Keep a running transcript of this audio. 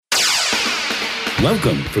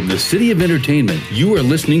Welcome from the City of Entertainment. You are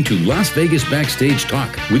listening to Las Vegas Backstage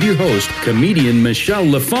Talk with your host, Comedian Michele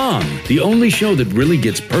LaFong, the only show that really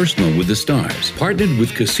gets personal with the stars. Partnered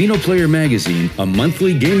with Casino Player Magazine, a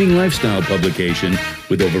monthly gaming lifestyle publication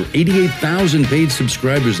with over 88,000 paid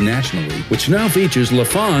subscribers nationally, which now features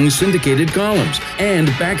LaFong's syndicated columns and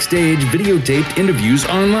backstage videotaped interviews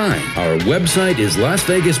online. Our website is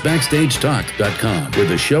LasVegasBackstageTalk.com, where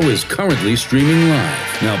the show is currently streaming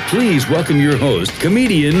live. Now, please welcome your host,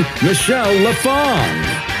 Comedian Michele LaFong.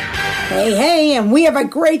 Hey, and we have a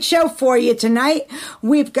great show for you tonight.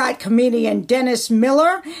 We've got comedian Dennis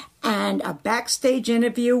Miller and a backstage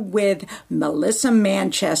interview with Melissa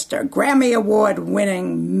Manchester, Grammy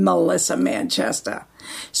Award-winning Melissa Manchester.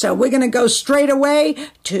 So we're going to go straight away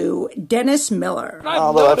to Dennis Miller.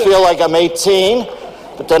 Although I feel like I'm 18,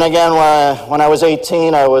 but then again, when I was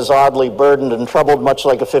 18, I was oddly burdened and troubled, much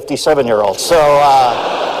like a 57-year-old. So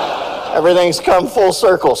everything's come full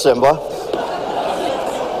circle, Simba.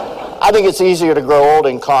 I think it's easier to grow old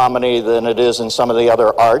in comedy than it is in some of the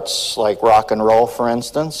other arts, like rock and roll, for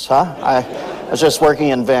instance. I was just working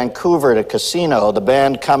in Vancouver at a casino. The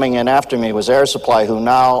band coming in after me was Air Supply, who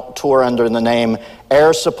now tour under the name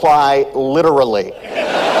Air Supply Literally.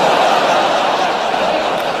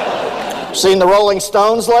 Seen the Rolling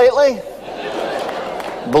Stones lately?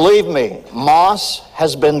 Believe me, moss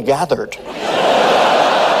has been gathered.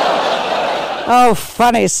 Oh,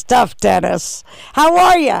 funny stuff, Dennis. How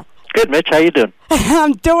are you? Good, Mitch. How you doing?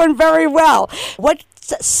 I'm doing very well. What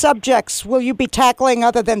subjects will you be tackling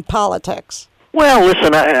other than politics? Well,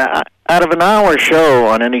 listen, I, out of an hour show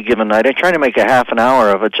on any given night, I try to make a half an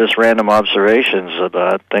hour of it just random observations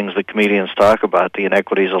about things that comedians talk about, the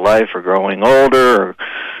inequities of life or growing older, or,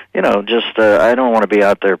 just I don't want to be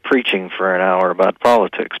out there preaching for an hour about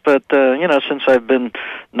politics. But, since I've been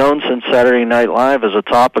known since Saturday Night Live as a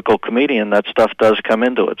topical comedian, that stuff does come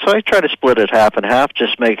into it. So I try to split it half and half,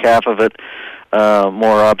 just make half of it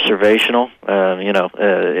more observational, and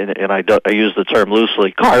I use the term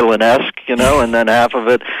loosely, Carlin-esque, and then half of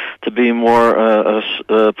it to be more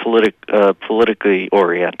politically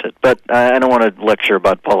oriented. But I don't want to lecture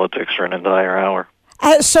about politics for an entire hour.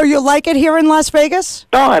 So you like it here in Las Vegas?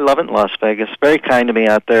 No, I love it in Las Vegas. Very kind to me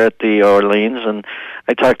out there at the Orleans, and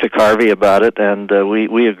I talked to Carvey about it, and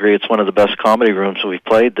we agree it's one of the best comedy rooms we've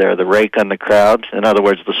played there. The rake on the crowd, in other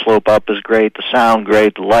words, the slope up is great, the sound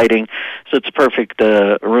great, the lighting, so it's a perfect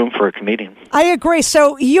room for a comedian. I agree.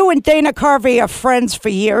 So you and Dana Carvey are friends for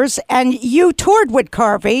years, and you toured with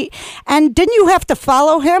Carvey, and didn't you have to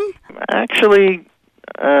follow him? Actually,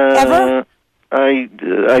 ever?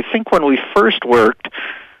 I think when we first worked,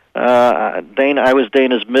 I was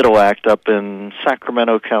Dana's middle act up in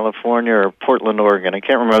Sacramento, California, or Portland, Oregon. I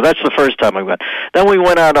can't remember. That's the first time we went. Then we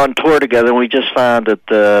went out on tour together, and we just found that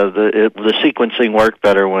the sequencing worked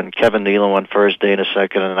better when Kevin Nealon went first, Dana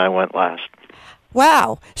second, and I went last.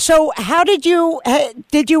 Wow. So how did you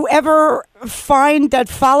ever find that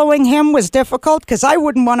following him was difficult? Because I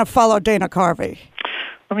wouldn't want to follow Dana Carvey.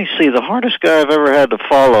 Let me see, the hardest guy I've ever had to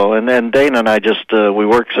follow, and then Dana and I just, we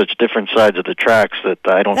work such different sides of the tracks that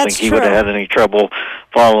I don't think he would have had any trouble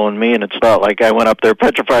following me, and it's not like I went up there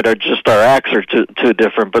petrified, or just our acts are too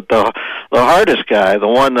different. But the hardest guy, the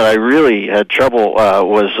one that I really had trouble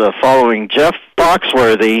was following Jeff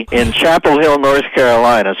Foxworthy in Chapel Hill, North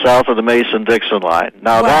Carolina, south of the Mason-Dixon line.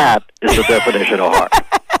 Now that is the definition of hard.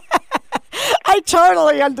 I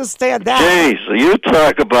totally understand that. Jeez, you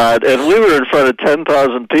talk about, and we were in front of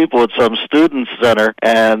 10,000 people at some student center,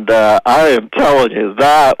 and I am telling you,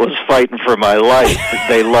 that was fighting for my life.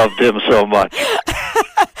 They loved him so much.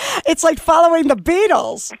 It's like following the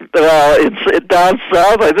Beatles. Well, it's down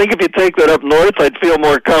south. I think if you take that up north, I'd feel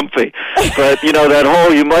more comfy. But, that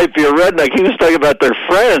whole you might be a redneck, he was talking about their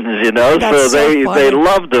friends, That's so they funny.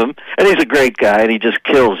 loved him. And he's a great guy, and he just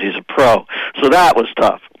kills. He's a pro. So that was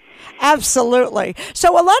tough. Absolutely.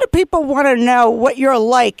 So a lot of people want to know what you're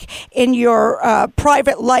like in your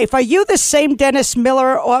private life. Are you the same Dennis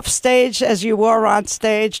Miller off stage as you were on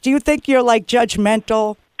stage? Do you think you're like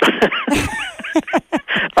judgmental? No,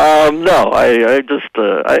 I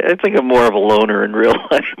think I'm more of a loner in real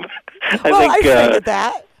life. I figured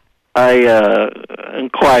that. I'm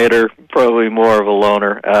quieter, probably more of a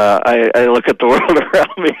loner. I look at the world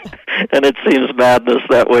around me, and it seems madness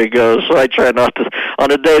that way goes. So I try not to,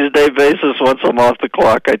 on a day-to-day basis, once I'm off the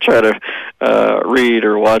clock, I try to read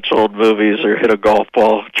or watch old movies or hit a golf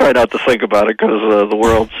ball. Try not to think about it because the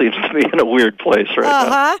world seems to be in a weird place right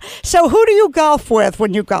now. So who do you golf with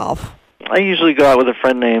when you golf? I usually go out with a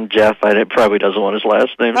friend named Jeff. I probably doesn't want his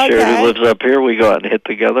last name shared, who lives up here. We go out and hit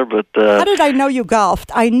together. But how did I know you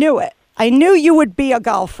golfed? I knew it. I knew you would be a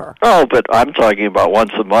golfer. Oh, but I'm talking about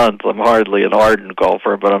once a month. I'm hardly an ardent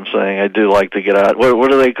golfer, but I'm saying I do like to get out.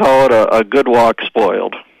 What do they call it? A good walk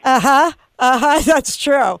spoiled. Uh-huh. That's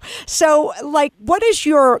true. So, like, what is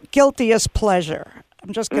your guiltiest pleasure?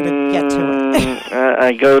 I'm just going to get to it.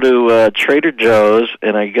 I go to Trader Joe's,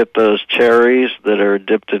 and I get those cherries that are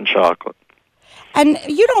dipped in chocolate. And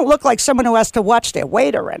you don't look like someone who has to watch their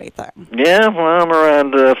weight or anything. Yeah, well, I'm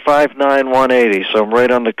around 5'9", 180, so I'm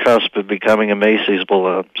right on the cusp of becoming a Macy's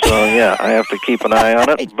balloon. So, yeah, I have to keep an eye on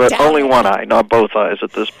it, but only one eye, not both eyes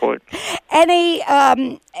at this point. Any...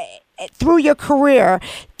 through your career,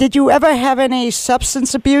 did you ever have any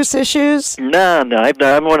substance abuse issues? No.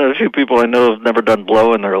 I'm one of the few people I know who've never done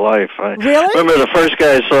blow in their life. Really? Remember the first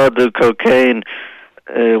guy I saw do cocaine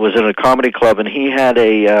was in a comedy club, and he had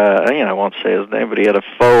I won't say his name, but he had a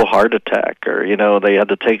faux heart attack, or, they had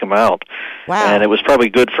to take him out. Wow. And it was probably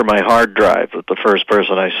good for my hard drive that the first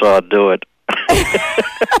person I saw do it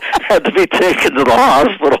had to be taken to the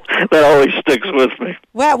hospital. That always sticks with me.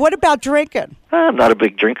 Wow, what about drinking? I'm not a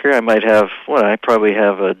big drinker. I probably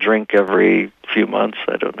have a drink every few months.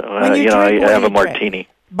 I don't know. I have a martini.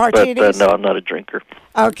 Martinis? But no, I'm not a drinker.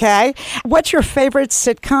 Okay. What's your favorite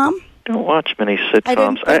sitcom? I don't watch many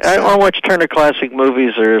sitcoms. I watch Turner Classic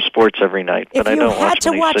Movies or sports every night, but I don't watch many sitcoms. If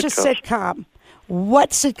you had to watch a sitcom, what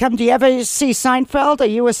sitcom? Do you ever see Seinfeld? Are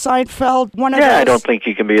you a Seinfeld one of those? Yeah, I don't think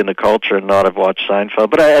you can be in the culture and not have watched Seinfeld.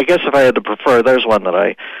 But I guess if I had to prefer, there's one that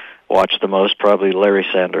I watched the most, probably Larry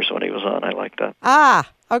Sanders when he was on. I like that. Ah,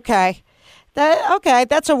 okay.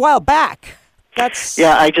 That's a while back.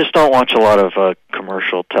 Yeah, I just don't watch a lot of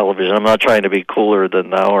commercial television. I'm not trying to be cooler than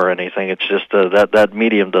now or anything. It's just that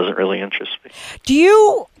medium doesn't really interest me. Do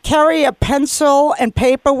you carry a pencil and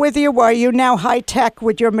paper with you? Or are you now high-tech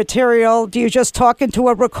with your material? Do you just talk into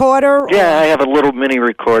a recorder? Yeah, I have a little mini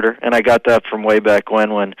recorder, and I got that from way back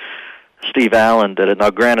when Steve Allen did it.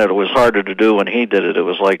 Now, granted, it was harder to do when he did it. It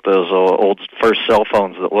was like those old first cell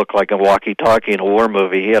phones that looked like a walkie-talkie in a war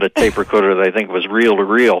movie. He had a tape recorder that I think was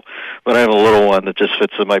reel-to-reel, but I have a little one that just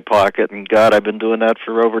fits in my pocket. And, God, I've been doing that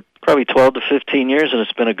for over probably 12 to 15 years, and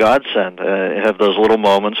it's been a godsend. You have those little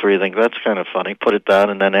moments where you think, that's kind of funny, put it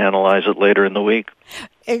down, and then analyze it later in the week.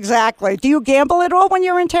 Exactly. Do you gamble at all when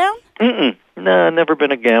you're in town? Mm-mm. No, I've never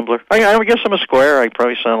been a gambler. I guess I'm a square. I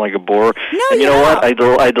probably sound like a bore. No, and you know what? I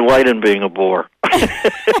delight in being a bore.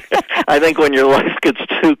 I think when your life gets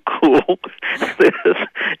too cool,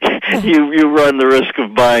 you run the risk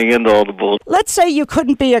of buying into all the bull. Let's say you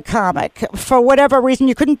couldn't be a comic. For whatever reason,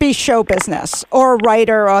 you couldn't be show business or a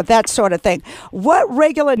writer or that sort of thing. What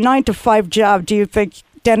regular 9-to-5 job do you think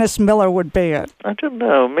Dennis Miller would be in? I don't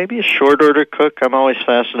know. Maybe a short order cook. I'm always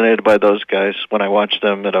fascinated by those guys when I watch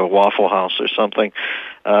them at a Waffle House or something.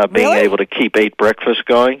 Being able to keep 8 breakfasts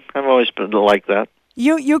going. I've always been like that.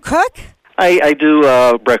 You cook? I do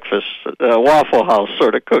breakfast, Waffle House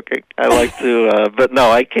sort of cooking. I like to, but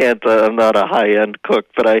no, I can't. I'm not a high-end cook,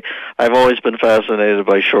 but I've always been fascinated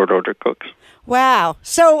by short order cooks. Wow.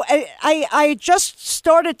 So I just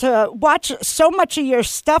started to watch so much of your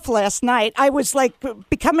stuff last night. I was like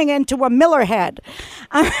becoming into a Miller head.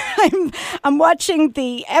 I'm watching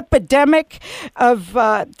the epidemic of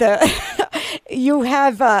you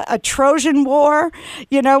have a Trojan War.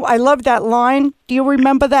 I love that line. Do you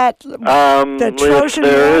remember that? The Trojan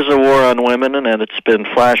War? There is a war on women, and it's been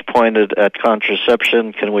flashpointed at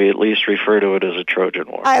contraception. Can we at least refer to it as a Trojan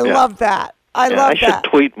War? I love that. I should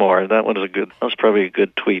tweet more. That was probably a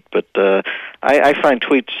good tweet. But I find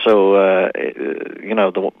tweets so,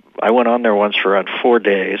 I went on there once for around 4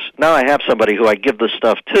 days. Now I have somebody who I give the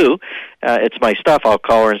stuff to. It's my stuff. I'll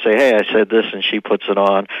call her and say, hey, I said this, and she puts it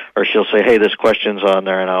on. Or she'll say, hey, this question's on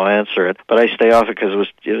there, and I'll answer it. But I stay off it because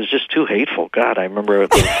it was just too hateful. God, I remember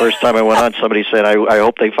the first time I went on, somebody said, I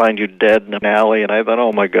hope they find you dead in an alley. And I thought,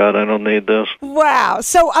 oh, my God, I don't need this. Wow.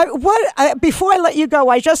 So before I let you go,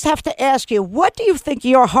 I just have to ask you, what do you think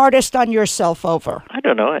you're hardest on yourself over? I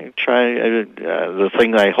don't know. The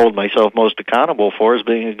thing I hold myself most accountable for is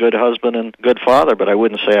being a good husband and good father, but I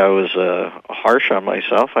wouldn't say I was harsh on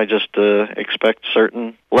myself. I just expect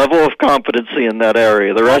certain level of competency in that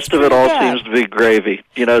area. The rest of it all seems to be gravy.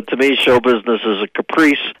 To me, show business is a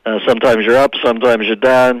caprice. Sometimes you're up, sometimes you're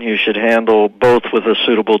down. You should handle both with a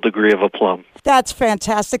suitable degree of aplomb. That's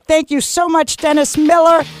fantastic. Thank you so much, Dennis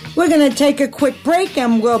Miller. We're going to take a quick break,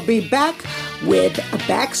 and we'll be back with a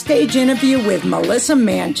backstage interview with Melissa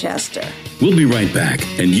Manchester. We'll be right back,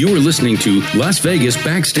 and you are listening to Las Vegas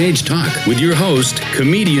Backstage Talk with your host,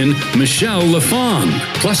 comedian Michele LaFong.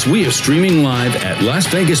 Plus, we are streaming live at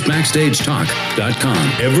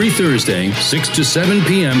LasVegasBackstageTalk.com every Thursday, 6 to 7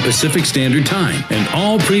 p.m. Pacific Standard Time, and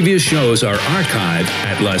all previous shows are archived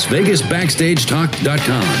at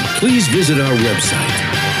LasVegasBackstageTalk.com. Please visit our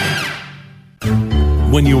website.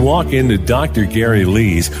 When you walk into Dr. Gary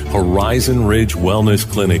Lee's Horizon Ridge Wellness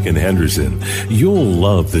Clinic in Henderson, you'll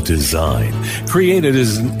love the design, created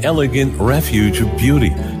as an elegant refuge of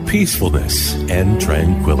beauty, peacefulness, and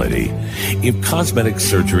tranquility. If cosmetic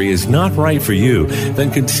surgery is not right for you,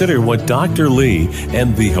 then consider what Dr. Lee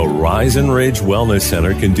and the Horizon Ridge Wellness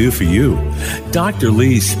Center can do for you. Dr.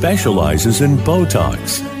 Lee specializes in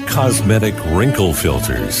Botox, cosmetic wrinkle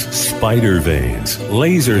filters, spider veins,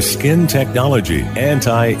 laser skin technology,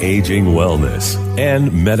 anti-aging wellness,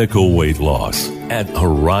 and medical weight loss. At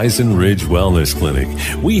Horizon Ridge Wellness Clinic,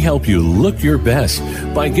 we help you look your best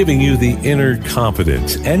by giving you the inner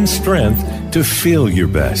confidence and strength to feel your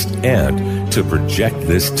best and to project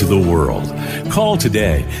this to the world. Call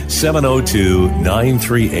today,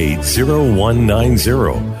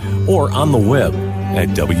 702-938-0190, or on the web at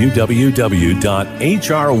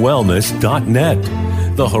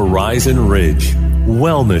www.hrwellness.net. The Horizon Ridge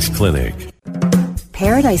Wellness Clinic.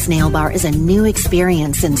 Paradise Nail Bar is a new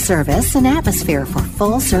experience in service and atmosphere for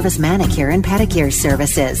full-service manicure and pedicure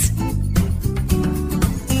services.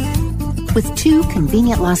 With 2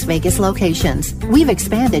 convenient Las Vegas locations, we've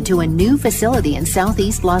expanded to a new facility in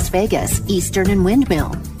Southeast Las Vegas, Eastern and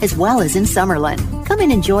Windmill, as well as in Summerlin. Come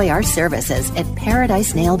and enjoy our services at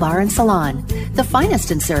Paradise Nail Bar and Salon, the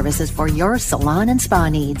finest in services for your salon and spa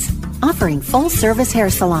needs. Offering full-service hair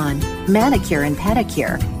salon, manicure and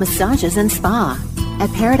pedicure, massages and spa.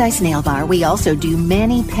 At Paradise Nail Bar, we also do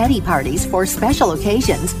many petty parties for special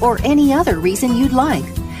occasions or any other reason you'd like.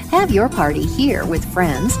 Have your party here with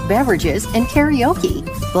friends, beverages, and karaoke.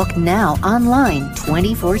 Book now online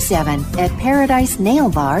 24/7 at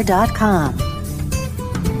ParadiseNailBar.com.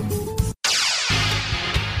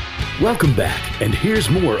 Welcome back, and here's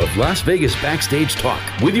more of Las Vegas Backstage Talk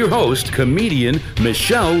with your host, comedian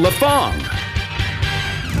Michele LaFong.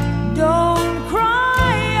 Don't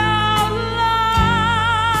cry out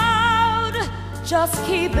loud, just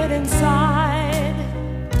keep it inside.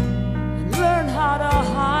 Learn how to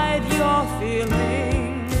hide your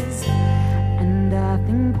feelings, and I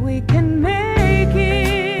think we can make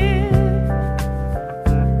it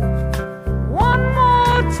one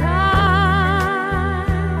more time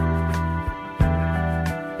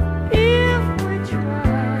if we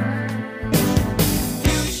try.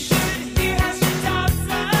 You should hear how she talks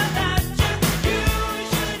about you. You should hear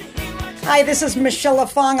what she... Hi, this is Michele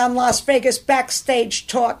LaFong on Las Vegas Backstage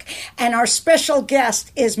Talk, and our special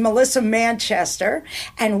guest is Melissa Manchester,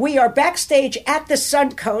 and we are backstage at the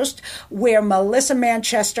Suncoast, where Melissa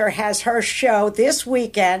Manchester has her show this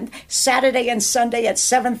weekend, Saturday and Sunday at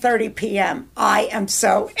 7:30 p.m. I am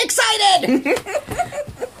so excited!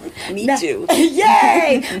 Me too.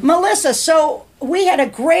 Yay! Melissa, so we had a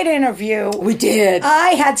great interview. We did.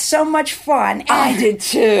 I had so much fun. I did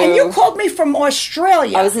too. And you called me from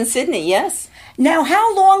Australia. I was in Sydney, yes. Now,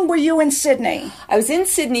 how long were you in Sydney? I was in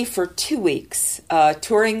Sydney for 2 weeks,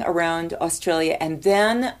 touring around Australia, and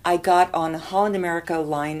then I got on a Holland America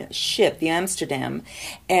Line ship, the Amsterdam,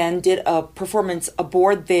 and did a performance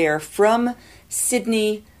aboard there from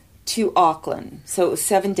Sydney to Auckland. So it was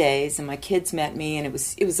 7 days, and my kids met me, and it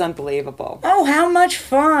was unbelievable. Oh, how much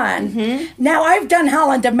fun. Mm-hmm. Now, I've done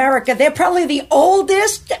Holland America. They're probably the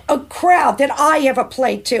oldest crowd that I ever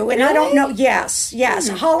played to, and really? I don't know. Yes.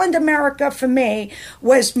 Holland America, for me,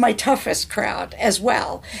 was my toughest crowd as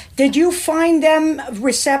well. Did you find them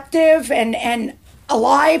receptive and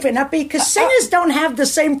alive and upbeat? Because singers don't have the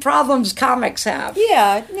same problems comics have.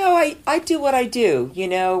 Yeah, no, I do what I do,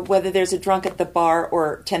 whether there's a drunk at the bar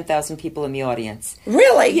or 10,000 people in the audience.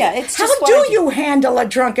 Really? Yeah, it's just How do you handle a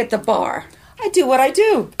drunk at the bar? I do what I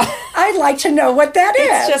do. I'd like to know what that is.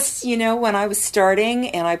 It's just, when I was starting,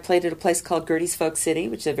 and I played at a place called Gertie's Folk City,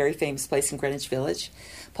 which is a very famous place in Greenwich Village.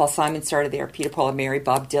 Paul Simon started there, Peter, Paul and Mary,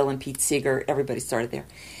 Bob Dylan, Pete Seeger, everybody started there.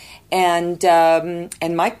 And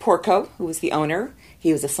Mike Porco, who was the owner,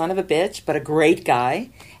 he was a son of a bitch, but a great guy.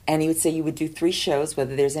 And he would say you would do 3 shows,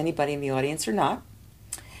 whether there's anybody in the audience or not.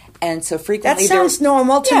 And so frequently... That sounds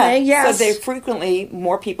normal to me, yes. So there frequently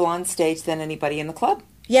more people on stage than anybody in the club.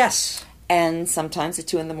 Yes. And sometimes at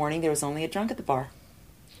 2 a.m, there was only a drunk at the bar.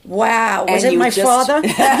 Wow. Was and it my father?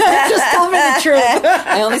 Just tell me the truth.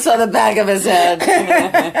 I only saw the back of his head.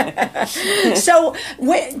 So,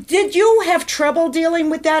 did you have trouble dealing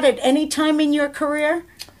with that at any time in your career?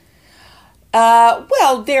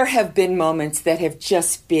 Well, there have been moments that have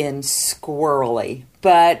just been squirrely,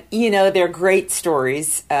 but, they're great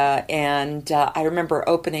stories. And I remember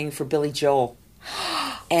opening for Billy Joel.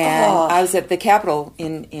 And I was at the Capitol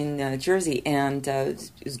in Jersey, and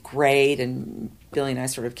it was great, and Billy and I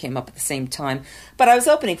sort of came up at the same time. But I was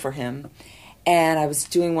opening for him, and I was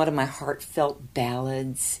doing one of my heartfelt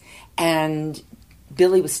ballads, and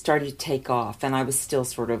Billy was starting to take off, and I was still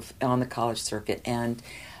sort of on the college circuit, and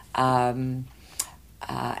in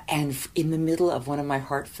the middle of one of my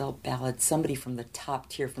heartfelt ballads, somebody from the top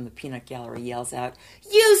tier from the Peanut Gallery yells out,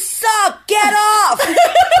 "You suck! Get off!"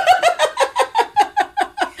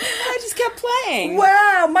 I just kept playing.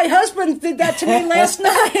 Wow, my husband did that to me last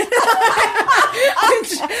night.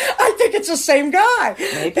 I think it's the same guy.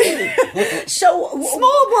 Maybe. So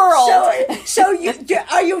small world. So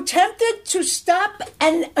are you tempted to stop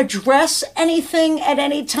and address anything at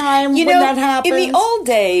any time when that happens? In the old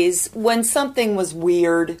days, when something was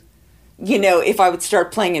weird, if I would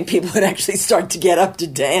start playing and people would actually start to get up to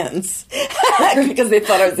dance because they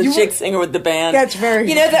thought I was the chick singer with the band. That's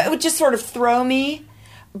very... that would just sort of throw me.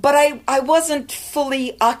 But I wasn't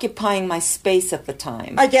fully occupying my space at the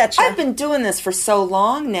time. I get you. I've been doing this for so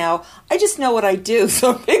long now. I just know what I do.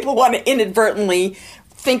 So if people want to inadvertently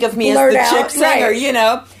think of me Blurt as the out, chick singer,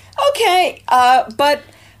 right. Okay. But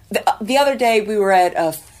the other day we were at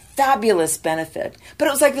a fabulous benefit. But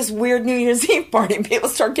it was like this weird New Year's Eve party, and people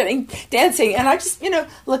start dancing. And I just,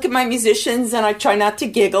 look at my musicians, and I try not to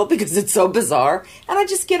giggle because it's so bizarre. And I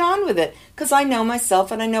just get on with it because I know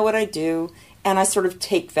myself and I know what I do. And I sort of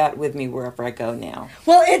take that with me wherever I go now.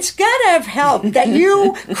 Well, it's got to have helped that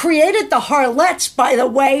you created the Harlettes, by the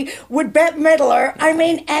way, with Bette Midler. I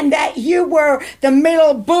mean, and that you were the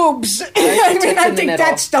middle boobs. I think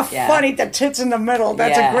that's the funny, the tits in the middle.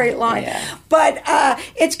 That's a great line. Yeah. But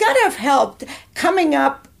it's got to have helped coming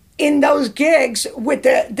up in those gigs with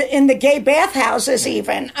in the gay bathhouses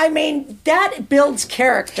even. I mean, that builds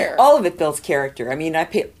character. All of it builds character. I mean, I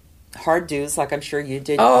pay hard dues, like I'm sure you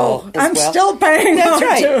did. I'm still paying. That's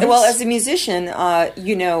right. Dues. Well, as a musician,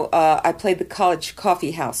 I played the college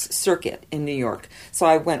coffee house circuit in New York, so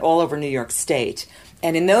I went all over New York State.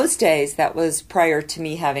 And in those days, that was prior to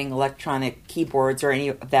me having electronic keyboards or any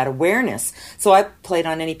of that awareness. So I played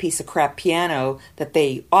on any piece of crap piano that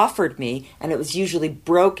they offered me, and it was usually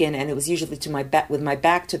broken, and it was usually to my back with my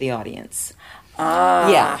back to the audience.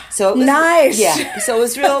 Yeah. So it was, nice. Yeah. So it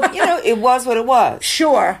was real, it was what it was.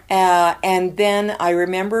 Sure. And then I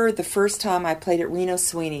remember the first time I played at Reno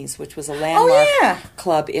Sweeney's, which was a landmark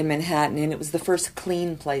club in Manhattan, and it was the first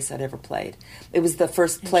clean place I'd ever played. It was the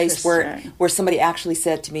first place where somebody actually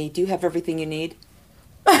said to me, "Do you have everything you need?"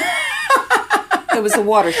 It was a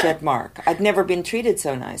watershed mark. I'd never been treated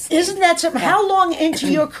so nicely. Isn't that something? How long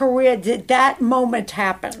into your career did that moment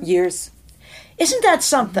happen? Years. Isn't that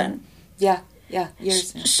something? Yeah. Yeah,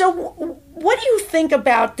 years now. So what do you think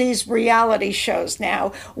about these reality shows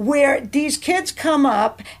now where these kids come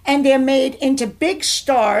up and they're made into big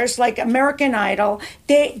stars like American Idol?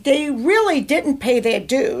 They really didn't pay their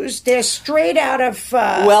dues. They're straight out of...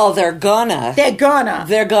 well, they're gonna. They're gonna.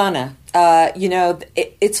 They're gonna.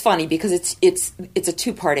 It's funny because it's a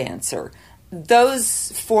two-part answer.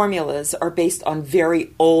 Those formulas are based on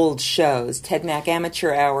very old shows, Ted Mack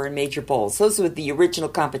Amateur Hour and Major Bowls. Those were the original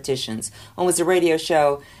competitions. One was a radio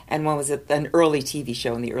show and one was an early TV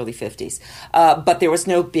show in the early 50s. But there was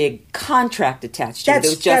no big contract attached to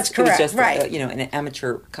it. That's correct. It was just right. An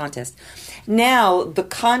amateur contest. Now the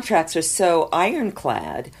contracts are so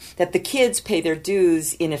ironclad that the kids pay their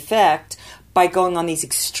dues in effect by going on these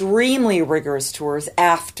extremely rigorous tours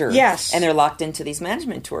after. Yes. And they're locked into these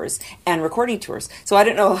management tours and recording tours. So I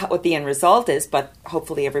don't know what the end result is, but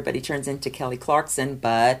hopefully everybody turns into Kelly Clarkson,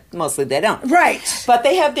 but mostly they don't. Right. But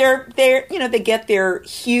they have their they get their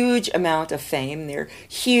huge amount of fame, their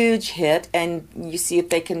huge hit, and you see if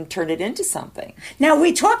they can turn it into something. Now,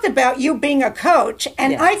 we talked about you being a coach,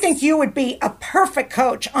 and Yes. I think you would be a perfect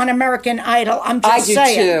coach on American Idol. I'm just saying.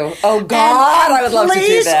 I do too. Oh, God, And I would love to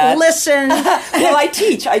do that. Please listen. Well, I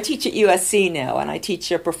teach at USC now, and I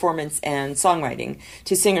teach performance and songwriting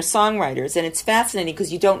to singer-songwriters, and it's fascinating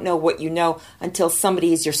because you don't know what you know until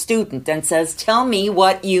somebody is your student and says, "Tell me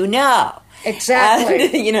what you know."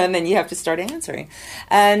 Exactly. And then you have to start answering.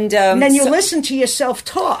 And then you listen to yourself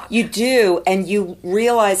talk. You do, and you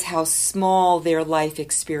realize how small their life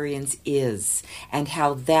experience is and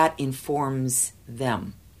how that informs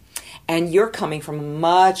them. And you're coming from a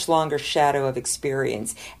much longer shadow of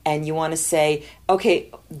experience. And you want to say,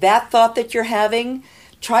 okay, that thought that you're having,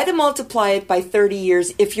 try to multiply it by 30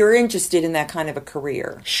 years if you're interested in that kind of a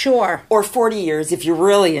career. Sure. Or 40 years if you're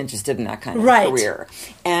really interested in that kind of Right. a career.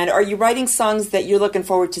 And are you writing songs that you're looking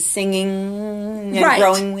forward to singing and Right.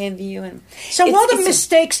 growing with you? And So it's- all the it's a-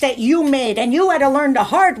 mistakes that you made and you had to learn the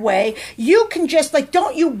hard way, you can just like,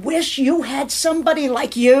 don't you wish you had somebody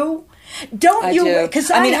like you? Don't I you? do.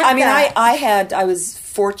 Because I was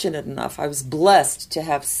fortunate enough. I was blessed to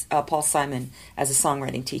have Paul Simon as a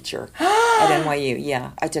songwriting teacher at NYU.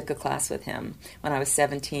 Yeah, I took a class with him when I was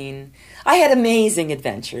 17. I had amazing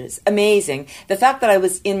adventures. Amazing. The fact that I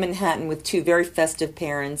was in Manhattan with two very festive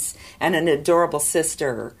parents and an adorable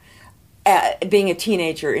sister, being a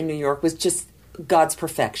teenager in New York was just God's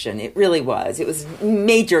perfection. It really was. It was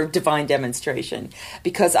major divine demonstration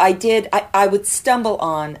because I would stumble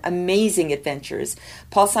on amazing adventures.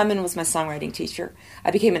 Paul Simon was my songwriting teacher. I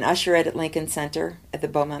became an usherette at Lincoln Center at the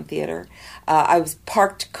Beaumont Theater. I was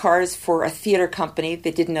parked cars for a theater company.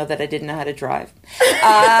 They didn't know that I didn't know how to drive.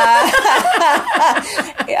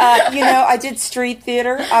 I did street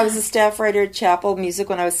theater. I was a staff writer at Chapel Music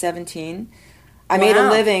when I was 17. I made a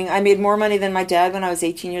living. I made more money than my dad when I was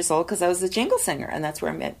 18 years old because I was a jingle singer, and that's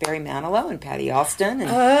where I met Barry Manilow and Patty Austin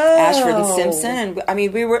and Ashford and Simpson, and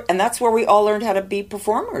and that's where we all learned how to be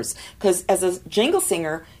performers. Because as a jingle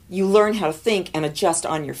singer, you learn how to think and adjust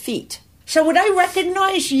on your feet. So would I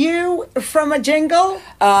recognize you from a jingle?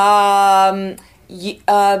 It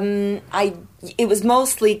was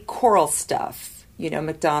mostly choral stuff.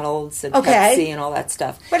 McDonald's and Okay. Pepsi and all that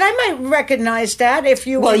stuff. But I might recognize that if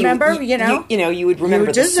you remember, you know. You would remember.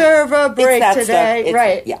 You deserve a break that today, stuff.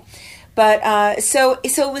 right? Yeah. But so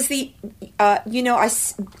it was the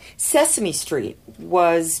Sesame Street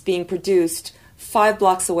was being produced 5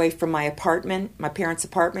 blocks away from my apartment, my parents'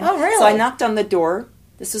 apartment. Oh, really? So I knocked on the door.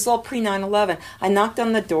 This was all pre-9/11. I knocked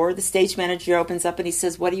on the door. The stage manager opens up and he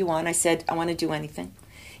says, "What do you want?" I said, "I want to do anything."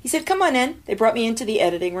 He said, "Come on in." They brought me into the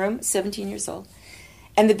editing room, 17 years old.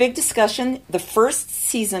 And the big discussion, the first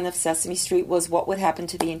season of Sesame Street, was what would happen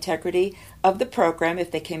to the integrity of the program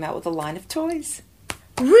if they came out with a line of toys.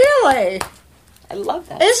 Really? I love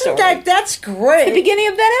that Isn't story. that's great? The beginning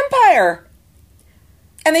of that empire.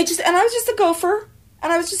 And I was just a gopher,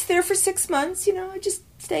 and I was just there for 6 months. I just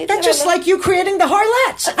stayed. That's there. just like you creating the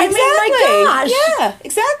Harlettes. Exactly. I mean, my gosh. Yeah,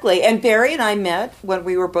 exactly. And Barry and I met when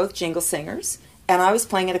we were both jingle singers, and I was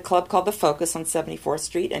playing at a club called The Focus on 74th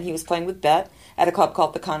Street, and he was playing with Bet at a club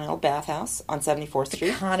called the Continental Bathhouse on 74th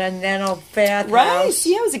Street. Continental Bathhouse. Right.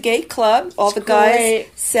 Yeah, it was a gay club. All the guys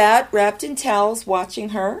sat wrapped in towels watching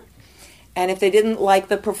her. And if they didn't like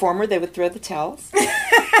the performer, they would throw the towels.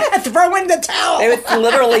 Throw in the towel. They would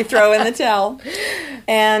literally throw in the towel.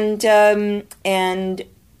 And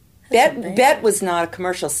Bet was not a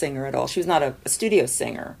commercial singer at all. She was not a studio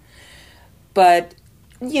singer. But,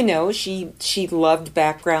 she loved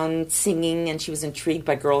background singing, and she was intrigued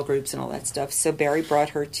by girl groups and all that stuff. So Barry brought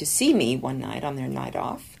her to see me one night on their night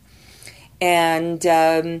off. And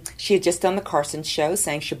she had just done the Carson show,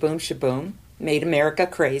 sang Shaboom Shaboom, Made America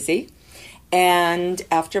Crazy. And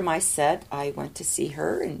after my set, I went to see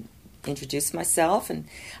her and introduced myself. And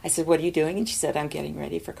I said, "What are you doing?" And she said, "I'm getting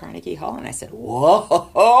ready for Carnegie Hall." And I said,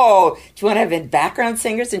 "Whoa, do you want to have background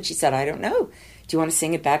singers?" And she said, "I don't know. Do you want to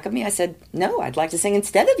sing it back of me?" I said, "No, I'd like to sing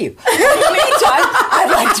instead of you. In the meantime,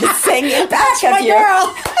 I'd like to sing it back of you."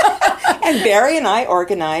 Girl. And Barry and I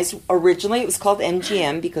organized, originally it was called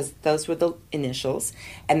MGM because those were the initials,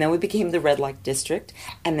 and then we became the Red Light District,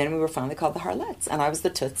 and then we were finally called the Harlettes, and I was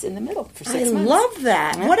the Toots in the middle for 6 months. I love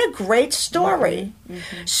that. Yeah. What a great story.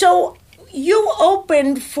 Mm-hmm. So you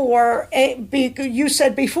opened for, you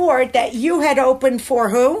said before that you had opened for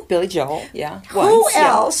who? Billy Joel, yeah. Who once, yeah.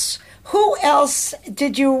 else? Who else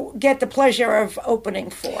did you get the pleasure of opening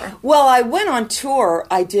for? Well, I went on tour.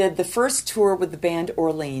 I did the first tour with the band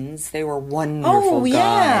Orleans. They were wonderful guys.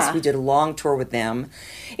 Yeah. We did a long tour with them.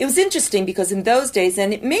 It was interesting because in those days,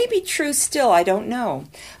 and it may be true still, I don't know,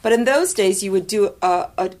 but in those days you would do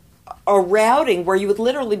a routing where you would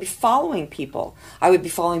literally be following people. I would be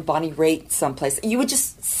following Bonnie Raitt someplace. You would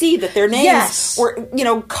just see that their names were,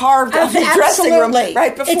 carved on the dressing room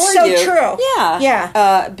right before you. It's so true. Yeah.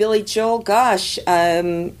 Yeah. Billy Joel, gosh, I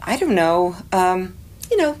don't know,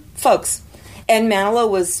 folks. And Manilow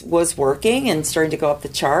was working and starting to go up the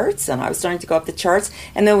charts, and I was starting to go up the charts,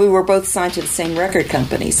 and then we were both signed to the same record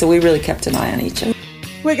company, so we really kept an eye on each other.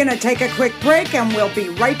 We're going to take a quick break, and we'll be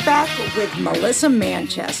right back with Melissa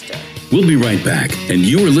Manchester. We'll be right back, and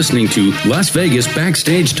you are listening to Las Vegas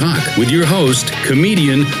Backstage Talk with your host,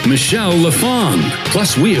 comedian Michele LaFong.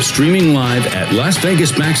 Plus, we are streaming live at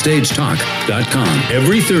LasVegasBackstageTalk.com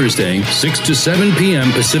every Thursday, 6 to 7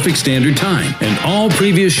 p.m. Pacific Standard Time, and all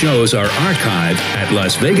previous shows are archived at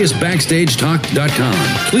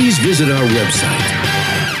LasVegasBackstageTalk.com. Please visit our website.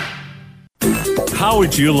 How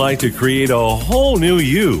would you like to create a whole new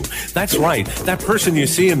you? That's right, that person you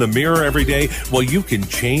see in the mirror every day. Well, you can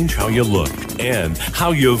change how you look and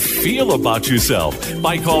how you feel about yourself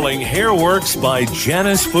by calling Hairworks by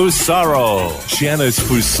Janice Fusaro. Janice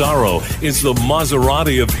Fusaro is the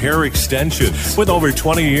Maserati of hair extension with over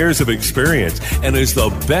 20 years of experience and is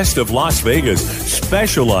the best of Las Vegas,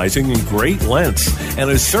 specializing in great lengths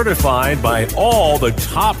and is certified by all the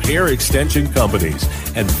top hair extension companies.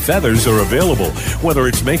 And feathers are available, whether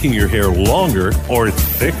it's making your hair longer or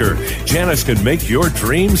thicker. Janice can make your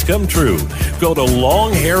dreams come true. Go to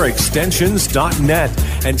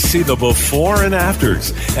longhairextensions.net and see the before and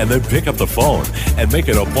afters, and then pick up the phone and make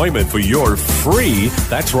an appointment for your free,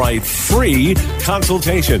 that's right, free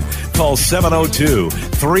consultation. Call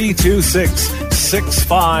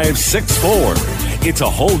 702-326-6564. It's a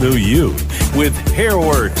whole new you with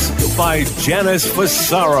Hairworks by Janice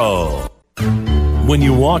Fusaro. When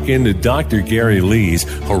you walk into Dr. Gary Lee's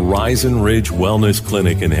Horizon Ridge Wellness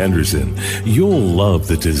Clinic in Henderson, you'll love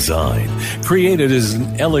the design, created as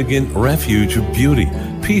an elegant refuge of beauty,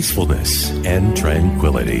 peacefulness, and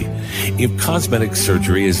tranquility. If cosmetic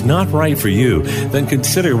surgery is not right for you, then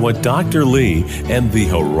consider what Dr. Lee and the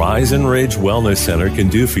Horizon Ridge Wellness Center can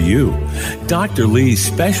do for you. Dr. Lee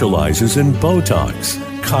specializes in Botox,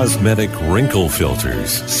 cosmetic wrinkle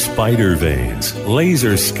filters, spider veins,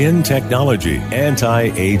 laser skin technology,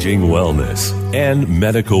 anti-aging wellness, and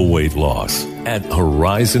medical weight loss. At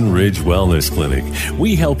Horizon Ridge Wellness Clinic,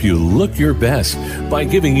 we help you look your best by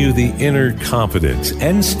giving you the inner confidence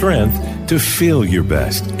and strength to feel your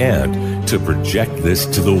best and to project this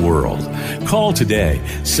to the world. Call today,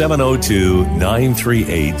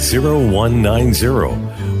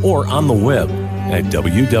 702-938-0190, or on the web at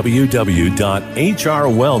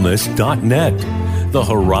www.hrwellness.net. The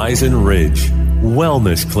Horizon Ridge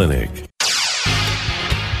Wellness Clinic.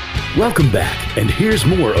 Welcome back, and here's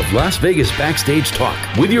more of Las Vegas Backstage Talk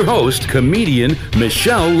with your host, comedian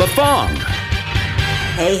Michele LaFong.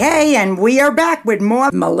 Hey, and we are back with more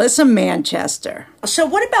Melissa Manchester. So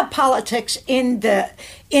what about politics in the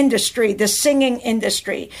industry, the singing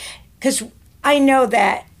industry? Because I know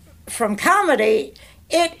that from comedy,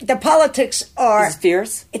 the politics are... Is it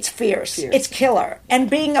fierce? It's fierce. It's killer. And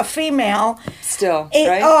being a female... Still,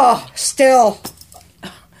 right? Oh, still...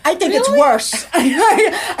 I think it's Really? worse.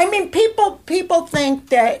 I mean, people think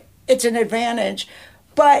that it's an advantage,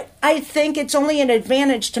 but I think it's only an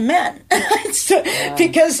advantage to men.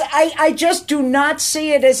 Because I just do not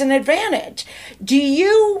see it as an advantage. Do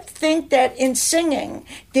you think that in singing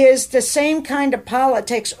there's the same kind of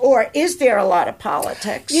politics, or is there a lot of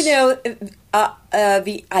politics? You know,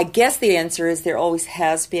 I guess the answer is there always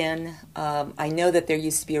has been. I know that there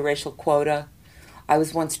used to be a racial quota. I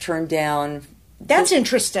was once turned down. That's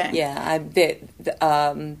interesting. Yeah,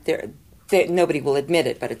 nobody will admit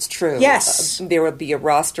it, but it's true. Yes. There would be a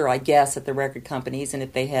roster, I guess, at the record companies, and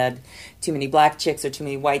if they had too many black chicks or too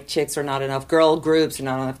many white chicks or not enough girl groups or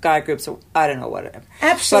not enough guy groups, or I don't know, whatever.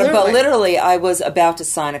 Absolutely. But literally, I was about to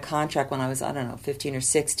sign a contract when I was, 15 or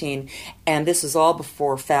 16, and this was all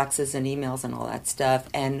before faxes and emails and all that stuff.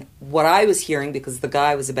 And what I was hearing, because the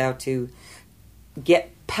guy was about to get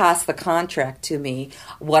past the contract to me,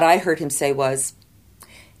 what I heard him say was,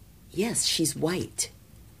 "Yes, she's white."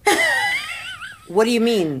 What do you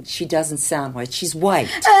mean she doesn't sound white? She's white.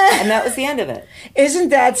 And that was the end of it. Isn't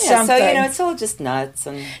that something? So, it's all just nuts.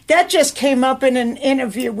 And that just came up in an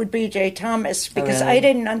interview with B.J. Thomas, because really? I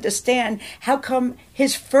didn't understand how come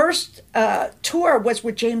his first tour was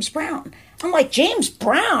with James Brown. I'm like, James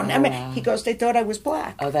Brown? Wow. He goes, they thought I was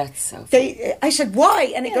black. Oh, that's so funny. I said,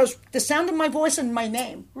 why? And he goes, the sound of my voice and my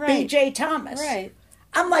name, Right. B.J. Thomas. Right.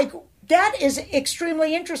 I'm like, that is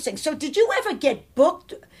extremely interesting. So did you ever get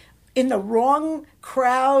booked in the wrong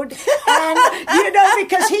crowd? And,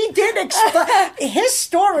 because he did his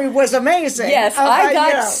story was amazing. Yes, I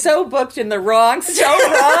got so booked in the wrong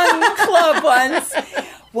club once.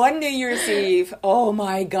 One New Year's Eve, oh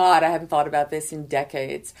my God, I haven't thought about this in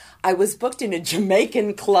decades. I was booked in a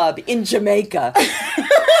Jamaican club in Jamaica.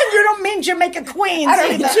 You don't mean Jamaica Queens. I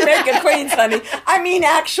don't mean Jamaica Queens, honey. I mean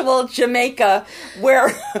actual Jamaica, where...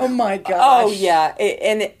 Oh my gosh. Oh yeah,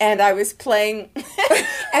 and I was playing,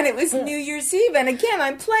 and it was New Year's Eve, and again,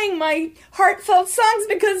 I'm playing my heartfelt songs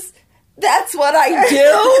because That's what I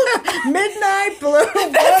do. Midnight Blue,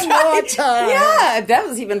 one more time. Yeah, that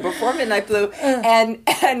was even before Midnight Blue. And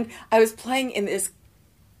I was playing in this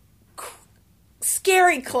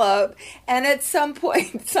scary club, and at some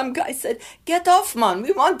point, some guy said, "Get off, man,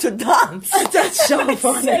 we want to dance." That's so I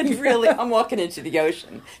funny. said, "Really? I'm walking into the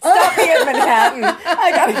ocean. Stop me at Manhattan.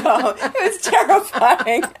 I gotta go." It was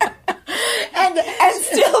terrifying. And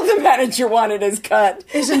still the manager wanted his cut.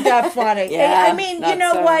 Isn't that funny? Yeah, I mean, you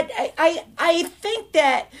know so. what? I think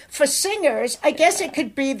that for singers, I guess it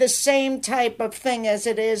could be the same type of thing as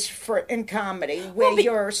it is for in comedy, where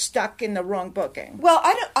you're stuck in the wrong booking. Well,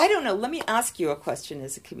 I don't know. Let me ask you a question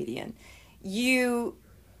as a comedian. You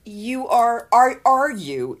are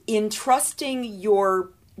you entrusting your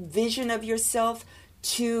vision of yourself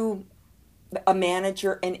to a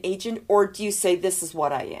manager, an agent, or do you say, "This is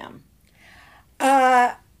what I am"?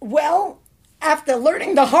 Well, after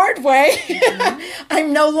learning the hard way,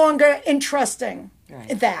 I'm no longer entrusting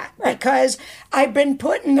that because I've been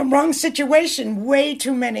put in the wrong situation way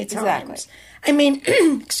too many times. Exactly. I mean,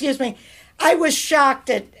 excuse me, I was shocked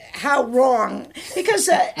at how wrong, because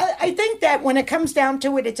I think that when it comes down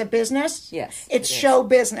to it, it's a business. Yes, It's it is. show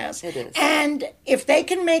business. It is. And if they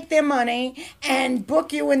can make their money and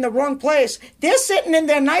book you in the wrong place, they're sitting in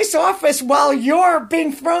their nice office while you're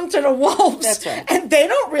being thrown to the wolves. That's right. And they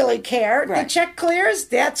don't really care. Right. The check clears,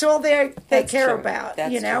 that's all they That's care true. about,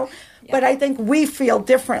 That's you know? true. Yeah. But I think we feel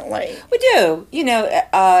differently. We do. You know,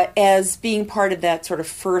 as being part of that sort of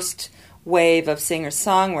first wave of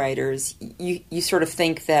singer-songwriters, you sort of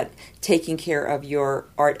think that taking care of your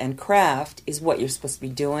art and craft is what you're supposed to be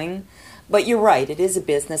doing. But you're right, it is a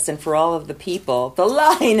business, and for all of the people, the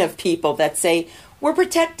line of people that say, "We're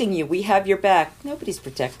protecting you, we have your back," nobody's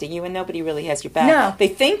protecting you, and nobody really has your back. No. They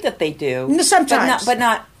think that they do. Sometimes. But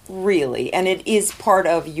not really. And it is part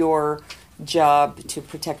of your job to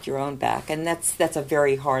protect your own back, and that's a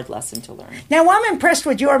very hard lesson to learn. Now, I'm impressed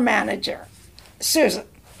with your manager, Susan,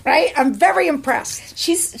 right? I'm very impressed.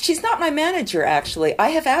 She's not my manager, actually. I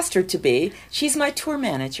have asked her to be. She's my tour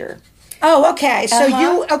manager. Oh, okay. So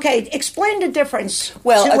Uh-huh. explain the difference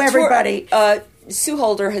Well, to everybody. Sue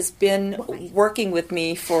Holder has been working with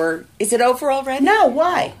me for, is it over already? No,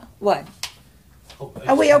 why? What?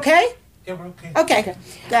 Are we okay? Yeah, we're okay. Okay.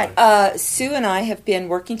 Good. Sue and I have been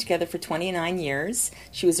working together for 29 years.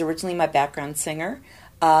 She was originally my background singer.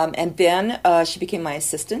 And then she became my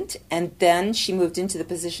assistant. And then she moved into the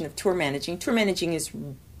position of tour managing. Tour managing is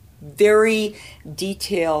very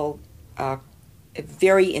detailed,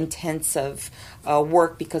 very intensive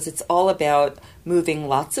work because it's all about moving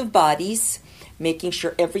lots of bodies, making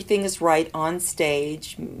sure everything is right on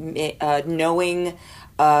stage, knowing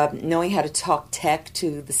how to talk tech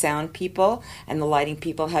to the sound people and the lighting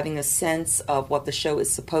people, having a sense of what the show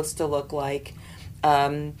is supposed to look like.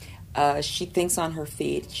 She thinks on her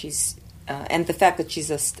feet. And the fact that she's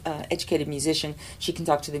an educated musician, she can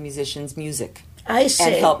talk to the musicians' music. I see.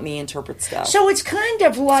 And help me interpret stuff. So it's kind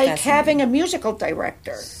of like fascinating. having a musical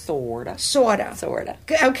director. Sorta. Sorta. Sorta.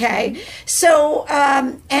 Okay. So,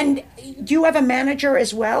 and do you have a manager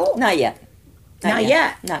as well? Not yet. Not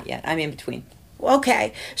yet. Not yet. I'm in between.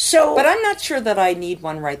 Okay. So, But I'm not sure that I need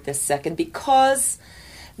one right this second because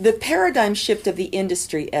the paradigm shift of the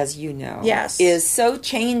industry, as you know, Yes. is so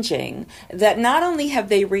changing that not only have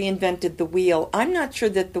they reinvented the wheel, I'm not sure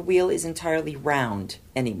that the wheel is entirely round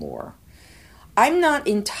anymore. I'm not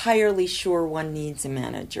entirely sure one needs a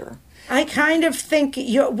manager. I kind of think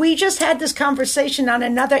we just had this conversation on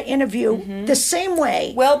another interview the same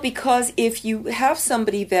way. Well, because if you have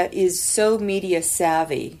somebody that is so media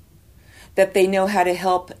savvy that they know how to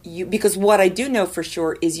help you, because what I do know for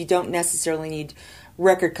sure is you don't necessarily need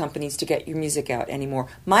record companies to get your music out anymore.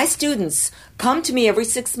 My students come to me every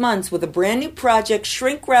 6 months with a brand new project,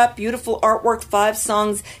 shrink wrap, beautiful artwork, 5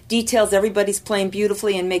 songs, details, everybody's playing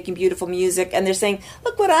beautifully and making beautiful music, and they're saying,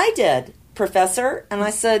 "Look what I did, Professor." And I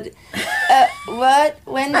said, "What?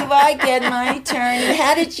 When do I get my turn? And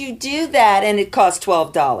how did you do that?" And it cost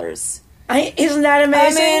 $12. Isn't that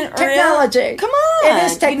amazing? I mean, Technology. really? Come on. It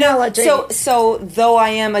is technology. So though I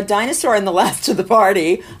am a dinosaur and the last of the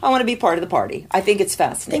party, I want to be part of the party. I think it's I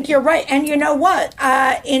fascinating. think you're right. And you know what?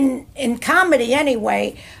 In comedy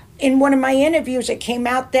anyway, in one of my interviews, it came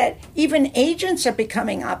out that even agents are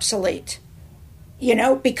becoming obsolete,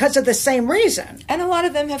 because of the same reason. And a lot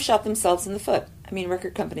of them have shot themselves in the foot. I mean,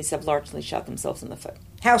 record companies have largely shot themselves in the foot.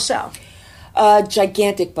 How so?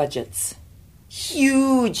 Gigantic budgets.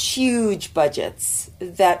 Huge budgets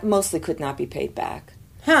that mostly could not be paid back.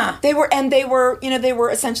 Huh. They were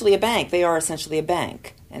essentially a bank. They are essentially a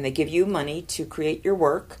bank. And they give you money to create your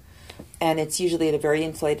work, and it's usually at a very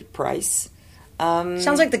inflated price.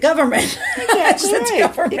 Sounds like the government. Exactly That's right.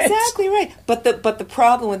 government. Exactly right. But the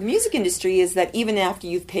problem with the music industry is that even after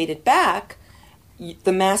you've paid it back,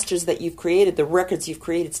 the masters that you've created, the records you've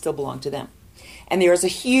created, still belong to them. And there is a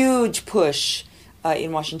huge push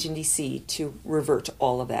in Washington, D.C. to revert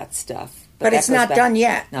all of that stuff. But it's not done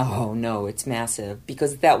yet. No, it's massive,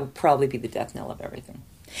 because that would probably be the death knell of everything.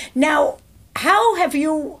 Now, how have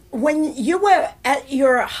you, when you were at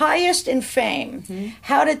your highest in fame,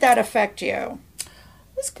 how did that affect you?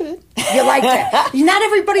 It's good. You liked it. Not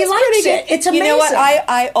everybody likes it. It's amazing. You know what?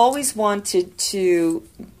 I always wanted to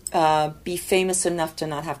be famous enough to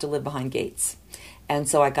not have to live behind gates, and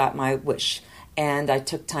so I got my wish. And I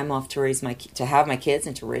took time off to have my kids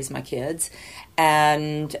and to raise my kids,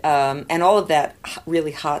 and all of that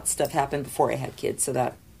really hot stuff happened before I had kids, so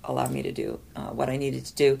that allowed me to do what I needed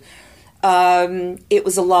to do. It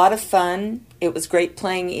was a lot of fun. It was great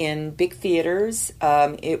playing in big theaters.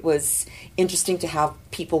 It was interesting to have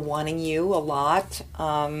people wanting you a lot.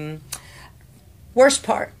 Worst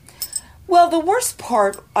part? Well, the worst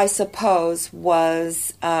part, I suppose,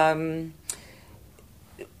 was...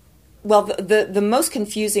 Well, the most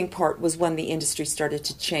confusing part was when the industry started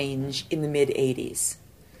to change in the mid-'80s,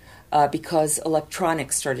 because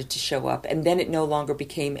electronics started to show up, and then it no longer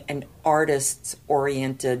became an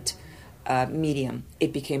artist-oriented medium.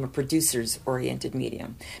 It became a producer's-oriented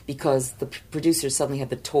medium, because the producers suddenly had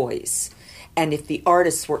the toys. And if the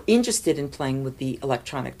artists were interested in playing with the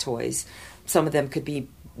electronic toys, some of them could be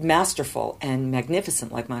masterful and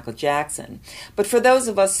magnificent, like Michael Jackson. But for those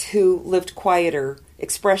of us who lived quieter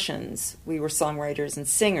expressions, we were songwriters and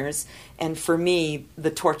singers, and for me, the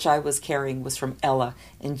torch I was carrying was from Ella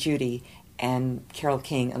and Judy and Carole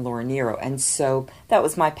King and Laura Nyro, and so that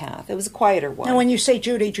was my path. It was a quieter one. And when you say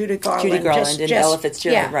Judy Garland. Judy Garland and Ella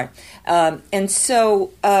Fitzgerald, right. And so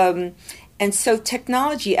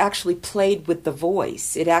technology actually played with the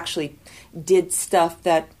voice. It actually did stuff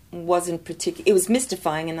that wasn't particular. It was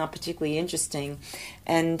mystifying and not particularly interesting,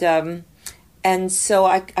 and so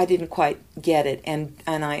I didn't quite get it, and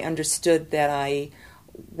I understood that I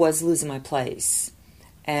was losing my place,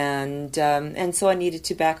 and so I needed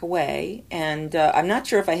to back away, and I'm not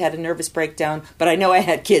sure if I had a nervous breakdown, but I know I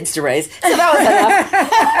had kids to raise, so that was enough.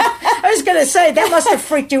 I was going to say, that must have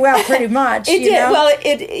freaked you out pretty much. It did. Know? Well,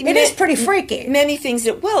 it is pretty freaky. Many things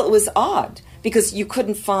it was odd, because you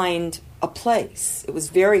couldn't find a place. It was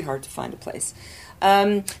very hard to find a place.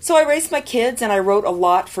 So I raised my kids, and I wrote a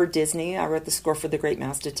lot for Disney. I wrote the score for The Great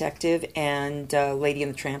Mouse Detective and Lady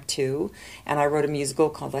and the Tramp 2, and I wrote a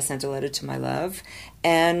musical called I Sent a Letter to My Love.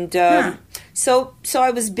 And so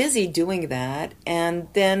I was busy doing that, and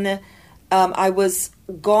then I was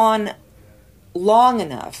gone long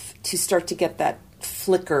enough to start to get that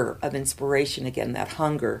flicker of inspiration again, that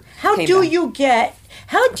hunger. How do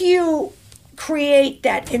you create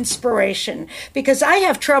that inspiration? Because I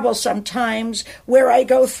have trouble sometimes where I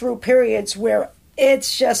go through periods where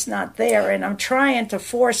it's just not there, and I'm trying to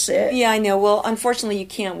force it. Yeah, I know. Well, unfortunately, you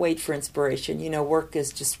can't wait for inspiration. You know, work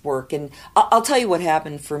is just work. And I'll tell you what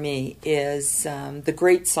happened for me is the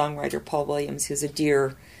great songwriter Paul Williams, who's a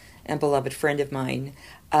dear and beloved friend of mine,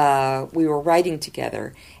 we were writing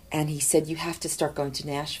together, and he said, "You have to start going to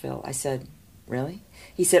Nashville." I said, "Really?"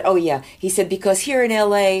 He said, "Oh, yeah." He said, "Because here in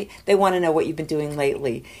L.A., they want to know what you've been doing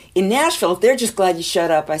lately. In Nashville, they're just glad you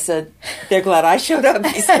showed up." I said, "They're glad I showed up?"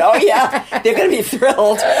 He said, "Oh, yeah, they're going to be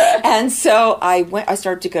thrilled." And so I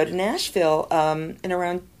started to go to Nashville in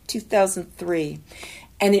around 2003.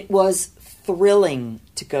 And it was thrilling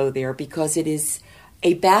to go there because it is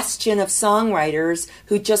a bastion of songwriters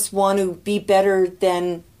who just want to be better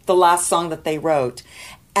than the last song that they wrote.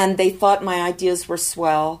 And they thought my ideas were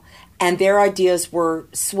swell. And their ideas were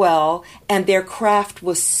swell, and their craft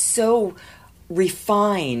was so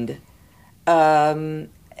refined.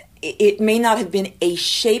 It may not have been a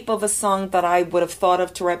shape of a song that I would have thought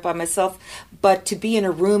of to write by myself, but to be in a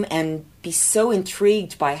room and be so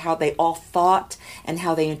intrigued by how they all thought and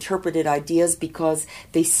how they interpreted ideas, because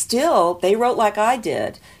they wrote like I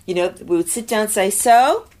did. You know, we would sit down and say,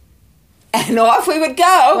 "So?" And off we would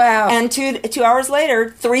go. Wow. And 2 hours later,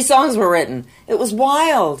 3 songs were written. It was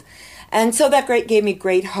wild. And so that gave me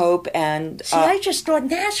great hope. And see, I just thought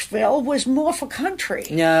Nashville was more for country.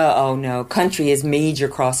 No. Country is major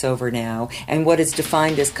crossover now. And what is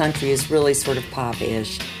defined as country is really sort of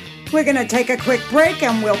pop-ish. We're going to take a quick break,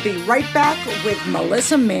 and we'll be right back with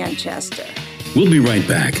Melissa Manchester. We'll be right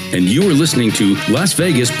back, and you are listening to Las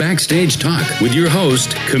Vegas Backstage Talk with your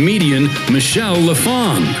host, comedian Michele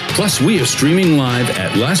LaFong. Plus, we are streaming live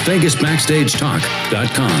at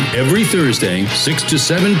LasVegasBackstageTalk.com every Thursday, 6 to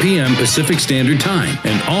 7 p.m. Pacific Standard Time,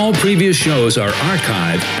 and all previous shows are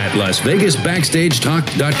archived at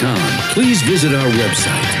LasVegasBackstageTalk.com. Please visit our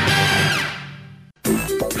website.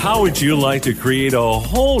 How would you like to create a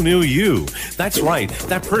whole new you? That's right,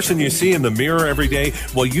 that person you see in the mirror every day.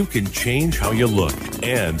 Well, you can change how you look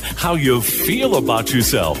and how you feel about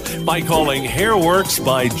yourself by calling Hairworks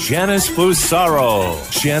by Janice Fusaro.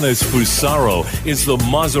 Janice Fusaro is the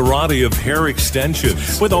Maserati of hair extension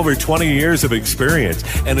with over 20 years of experience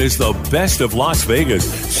and is the best of Las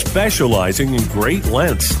Vegas, specializing in great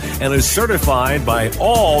lengths and is certified by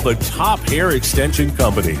all the top hair extension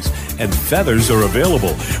companies. And feathers are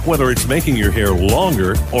available. Whether it's making your hair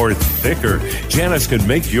longer or thicker, Janice can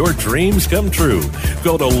make your dreams come true.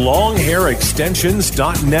 Go to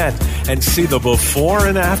longhairextensions.net and see the before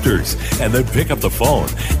and afters, and then pick up the phone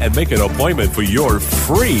and make an appointment for your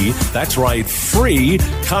free, that's right, free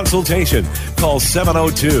consultation. Call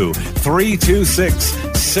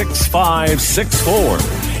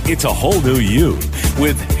 702-326-6564. It's a whole new you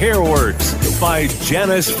with Hairworks by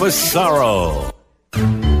Janice Fusaro.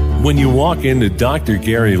 When you walk into Dr.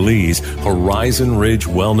 Gary Lee's Horizon Ridge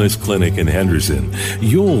Wellness Clinic in Henderson,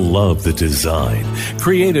 you'll love the design,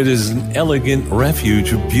 created as an elegant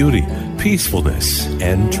refuge of beauty, peacefulness,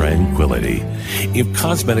 and tranquility. If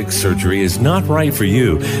cosmetic surgery is not right for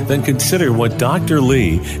you, then consider what Dr.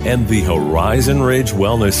 Lee and the Horizon Ridge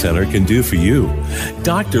Wellness Center can do for you.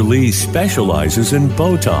 Dr. Lee specializes in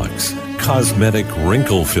Botox, cosmetic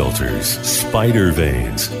wrinkle filters, spider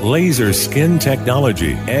veins, laser skin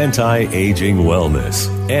technology, anti-aging wellness,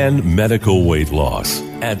 and medical weight loss.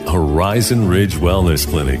 At Horizon Ridge Wellness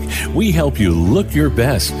Clinic, we help you look your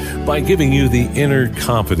best by giving you the inner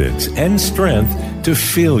confidence and strength to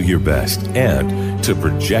feel your best and to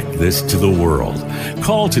project this to the world.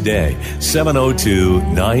 Call today,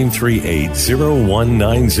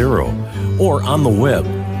 702-938-0190, or on the web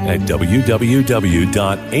at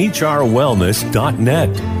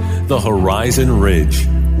www.hrwellness.net. The Horizon Ridge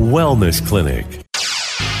Wellness Clinic.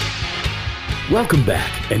 Welcome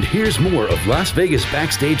back, and here's more of Las Vegas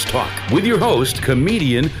Backstage Talk with your host,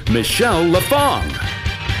 comedian Michele LaFong.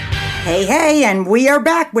 Hey, and we are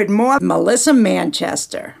back with more Melissa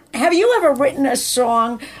Manchester. Have you ever written a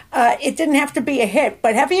song? It didn't have to be a hit,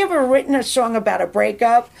 but have you ever written a song about a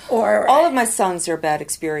breakup? Or All of my songs are about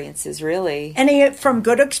experiences, really. any from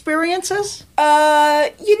good experiences?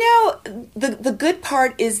 The good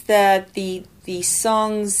part is that the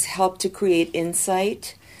songs help to create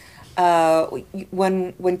insight.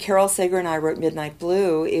 When Carol Sager and I wrote Midnight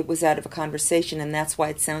Blue, it was out of a conversation, and that's why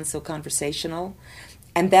it sounds so conversational.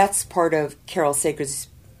 And that's part of Carol Sager's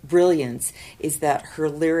brilliance, is that her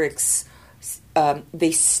lyrics,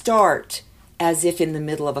 they start as if in the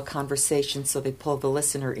middle of a conversation, so they pull the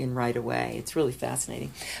listener in right away. It's really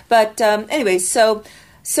fascinating. But anyway, so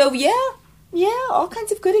yeah, all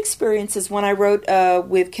kinds of good experiences. When I wrote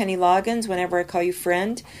with Kenny Loggins, Whenever I Call You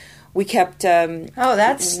Friend, we kept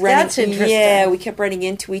that's interesting. Yeah, we kept running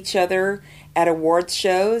into each other at awards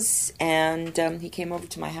shows, and he came over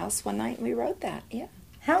to my house one night and we wrote that. Yeah.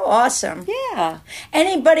 How awesome. Yeah.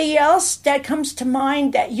 Anybody else that comes to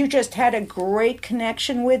mind that you just had a great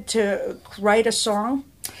connection with to write a song?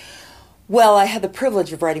 Well, I had the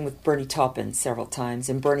privilege of writing with Bernie Taupin several times,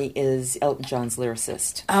 and Bernie is Elton John's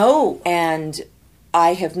lyricist. Oh. And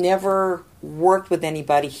I have never worked with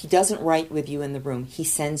anybody. He doesn't write with you in the room. He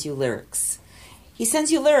sends you lyrics.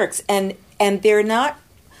 And they're not,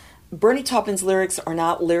 Bernie Taupin's lyrics are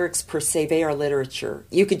not lyrics per se. They are literature.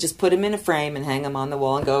 You could just put them in a frame and hang them on the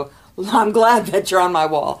wall and go, I'm glad that you're on my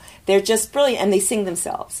wall. They're just brilliant, and they sing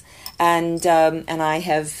themselves. And I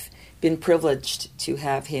have been privileged to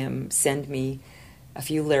have him send me a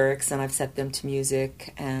few lyrics, and I've set them to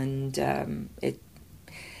music. And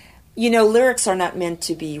lyrics are not meant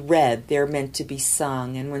to be read. They're meant to be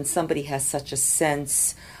sung. And when somebody has such a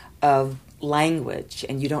sense of language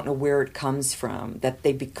and you don't know where it comes from, that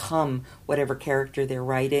they become whatever character they're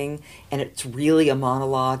writing, and it's really a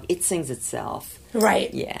monologue, it sings itself.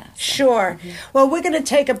 Right. Yeah. Sure. Mm-hmm. Well, we're going to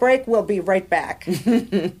take a break. We'll be right back.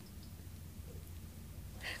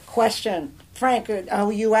 Question. Frank,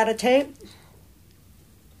 are you out of tape?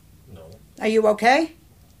 No. Are you okay?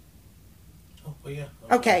 Oh, well, yeah.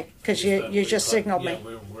 Okay, because you just signaled me.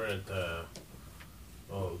 Yeah, we're at,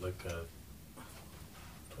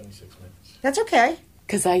 26 minutes. That's okay.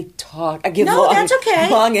 Because I talk. I give that's okay.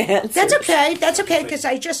 long answers. That's okay. That's okay, because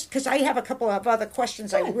I have a couple of other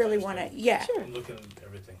questions I really want to, yeah. Sure. I'm looking at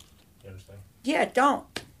everything. You understand? Yeah,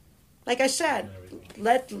 don't. Like I said,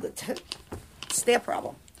 it's their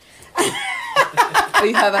problem. Oh,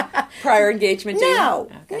 you have a prior engagement, do you? No,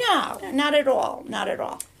 Okay. no, not at all. Not at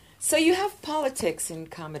all. So you have politics in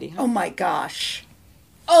comedy, huh? Oh my gosh.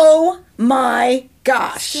 Oh my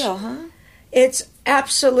gosh. Still, huh? It's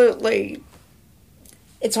absolutely,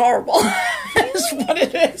 it's horrible. It's what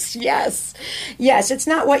it is. Yes. Yes, it's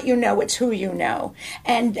not what you know, it's who you know.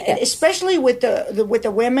 And especially with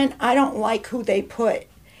the women, I don't like who they put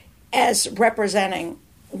as representing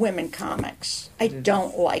women comics. I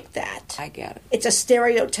don't like that. I get it. It's a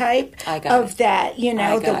stereotype I got of it. that, you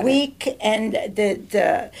know, I the got it. weak and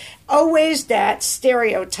the always that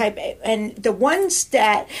stereotype. And the ones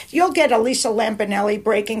that you'll get Elisa Lampanelli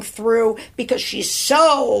breaking through because she's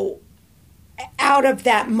so out of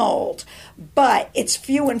that mold, but it's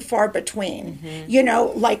few and far between. Mm-hmm. You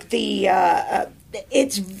know, like they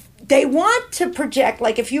want to project,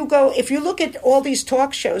 like if you look at all these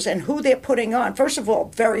talk shows and who they're putting on, first of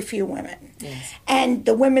all, very few women. Yes. And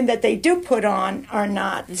the women that they do put on are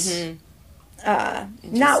not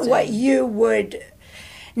not what you would,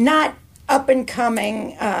 not up and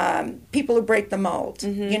coming people who break the mold.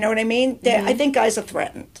 You know what I mean? I think guys are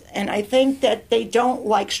threatened, and I think that they don't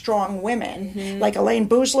like strong women. Like Elaine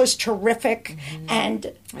Boozler's terrific,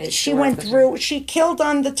 and she went through. She killed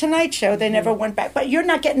on the Tonight Show. They never went back. But you're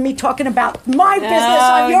not getting me talking about my business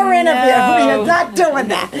on your interview. You're not doing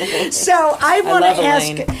that. So I want to love ask.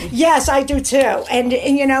 Elaine. Yes, I do too. And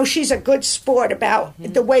you know, she's a good sport about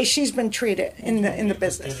the way she's been treated in the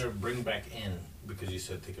business. Better bring back in because you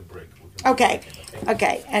said take a break. We can Okay. bring back in,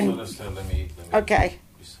 Okay. So And let me okay.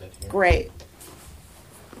 reset here. Great.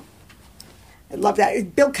 I love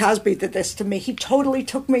that. Bill Cosby did this to me. He totally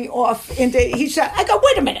took me off into. He said, "I go,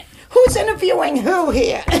 wait a minute. Who's interviewing who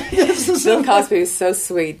here?" Bill Cosby was so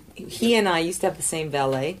sweet. He and I used to have the same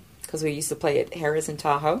valet because we used to play at Harrah's in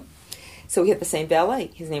Tahoe. So we had the same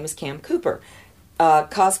valet. His name was Cam Cooper.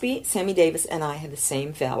 Cosby, Sammy Davis, and I had the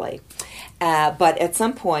same valet. But at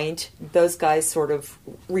some point, those guys sort of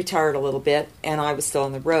retired a little bit, and I was still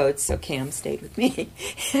on the road, so Cam stayed with me.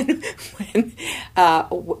 And when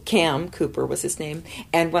Cam Cooper was his name,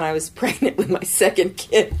 and when I was pregnant with my second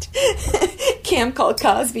kid, Cam called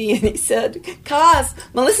Cosby, and he said, "Cos,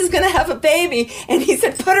 Melissa's going to have a baby." And he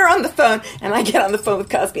said, "Put her on the phone." And I get on the phone with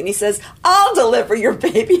Cosby, and he says, "I'll deliver your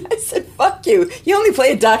baby." I said, "Fuck you. You only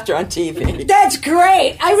play a doctor on TV." That's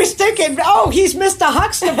great. I was thinking, oh, he's Mr.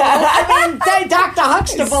 Huxtable. I mean, Dr.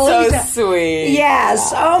 Huxtable. So He's a- sweet.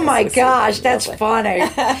 Yes. Wow, Oh my so sweet. gosh, that's Lovely.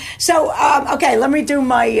 funny. So, okay, let me do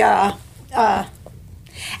my.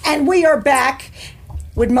 And we are back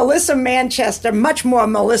with Melissa Manchester, much more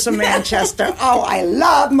Melissa Manchester. Oh, I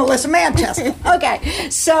love Melissa Manchester. Okay,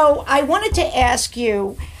 so I wanted to ask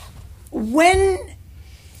you,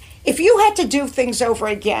 if you had to do things over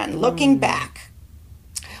again, looking back,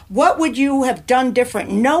 what would you have done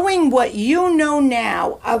different, knowing what you know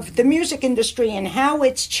now of the music industry and how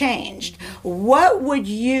it's changed? What would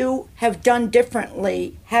you have done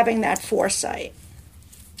differently having that foresight?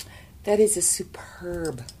 That is a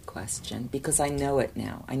superb question because I know it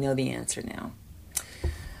now. I know the answer now.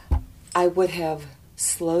 I would have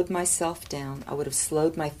slowed myself down. I would have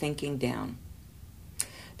slowed my thinking down.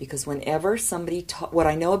 Because whenever somebody what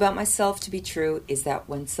I know about myself to be true is that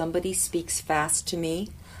when somebody speaks fast to me,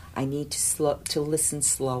 I need to listen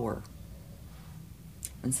slower.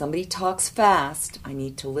 When somebody talks fast, I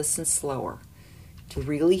need to listen slower to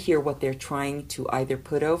really hear what they're trying to either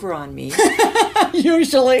put over on me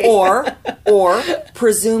Usually. or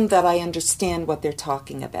presume that I understand what they're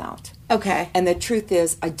talking about. Okay. And the truth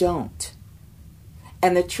is, I don't.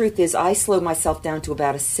 And the truth is, I slow myself down to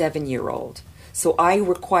about a 7-year-old. So I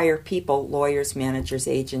require people, lawyers, managers,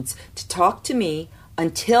 agents, to talk to me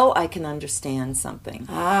until I can understand something.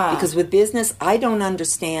 Because with business, I don't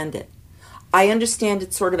understand it. I understand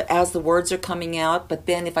it sort of as the words are coming out, but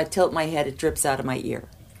then if I tilt my head, it drips out of my ear.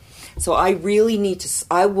 So I really need to,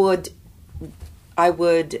 I would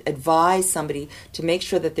advise somebody to make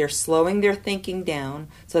sure that they're slowing their thinking down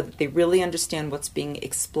so that they really understand what's being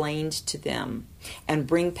explained to them, and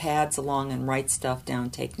bring pads along and write stuff down,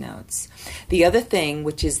 take notes. The other thing,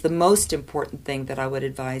 which is the most important thing that I would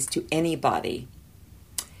advise to anybody,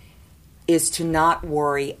 is to not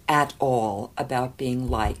worry at all about being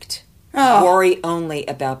liked. Worry only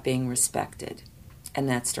about being respected. And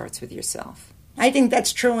that starts with yourself. I think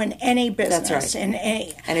that's true in any business. That's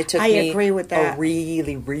right. And it took I me agree with that. a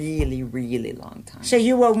really, really, really long time. So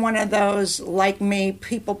you were one of those, like me,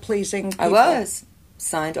 people-pleasing people. I was.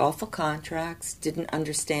 Signed awful contracts, didn't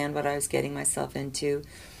understand what I was getting myself into,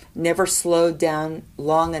 never slowed down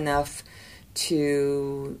long enough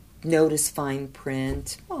to notice fine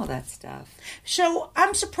print, all that stuff. So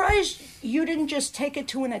I'm surprised you didn't just take it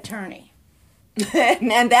to an attorney.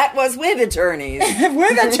 And that was with attorneys.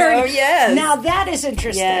 With attorneys. Oh, yes. Now that is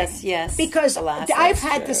interesting. Yes. Because Alas, I've that's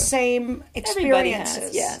had true. the same Everybody has,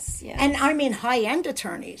 experiences. yes. And I mean high-end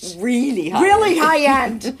attorneys. Really high. Really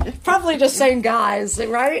high-end. Probably the same guys,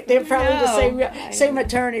 right? They're probably the same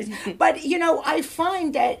attorneys. But, you know, I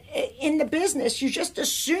find that in the business, you just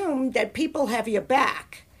assume that people have your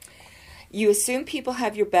back. You assume people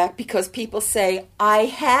have your back because people say, I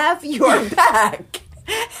have your back.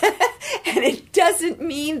 And it doesn't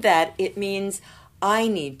mean that. It means I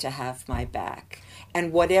need to have my back.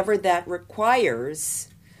 And whatever that requires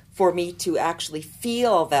for me to actually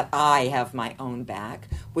feel that I have my own back,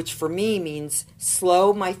 which for me means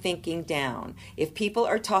slow my thinking down. If people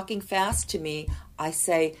are talking fast to me, I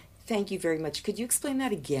say, thank you very much. Could you explain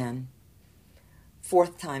that again?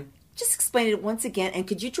 Fourth time. Just explain it once again. And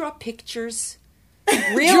could you draw pictures?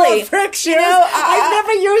 Really? Draw pictures? You know, I've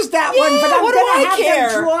never used that one, but I'm what do going I to have care?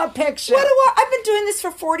 them draw a picture. I've been doing this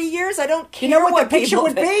for 40 years. I don't care. You know what the picture people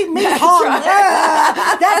would be? think. Me That's hung. right.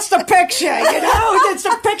 Yeah, that's the picture, you know? That's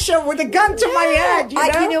the picture with a gun to my head,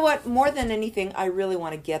 You know what? More than anything, I really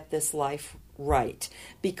want to get this life right.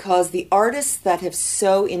 Because the artists that have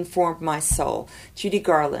so informed my soul, Judy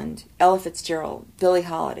Garland, Ella Fitzgerald, Billie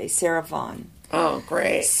Holiday, Sarah Vaughan. Oh,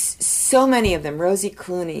 great. So many of them, Rosie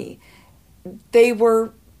Clooney, they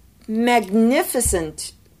were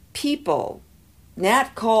magnificent people.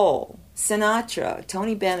 Nat Cole, Sinatra,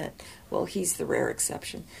 Tony Bennett. Well, he's the rare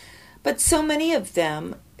exception. But so many of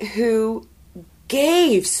them who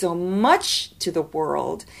gave so much to the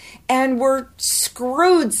world and were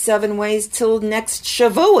screwed 7 ways till next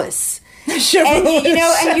Shavuos. And, you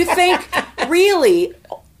know, and you think, really,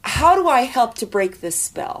 how do I help to break this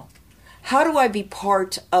spell? How do I be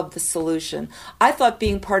part of the solution? I thought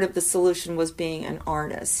being part of the solution was being an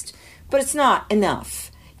artist, but it's not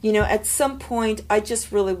enough. You know, at some point, I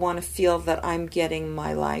just really want to feel that I'm getting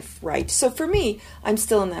my life right. So for me, I'm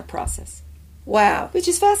still in that process. Wow. Which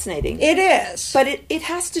is fascinating. It is. But it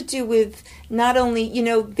has to do with not only, you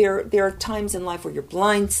know, there are times in life where you're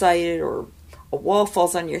blindsided or a wall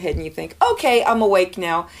falls on your head and you think, okay, I'm awake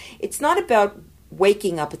now. It's not about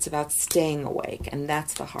waking up, it's about staying awake, and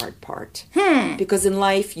that's the hard part. Because in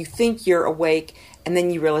life, you think you're awake, and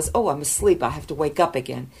then you realize, oh, I'm asleep, I have to wake up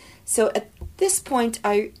again. So at this point,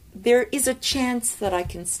 there is a chance that I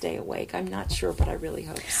can stay awake. I'm not sure, but I really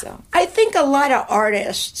hope so. I think a lot of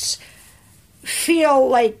artists feel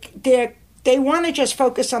like they want to just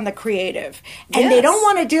focus on the creative, and they don't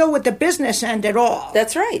want to deal with the business end at all.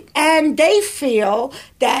 That's right. And they feel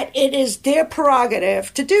that it is their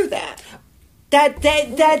prerogative to do that. That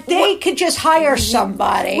they could just hire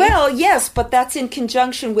somebody. Well, yes, but that's in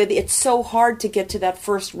conjunction with it's so hard to get to that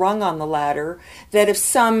first rung on the ladder that if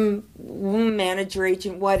some manager,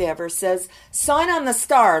 agent, whatever says, sign on the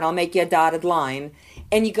star and I'll make you a dotted line,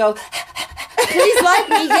 and you go, please like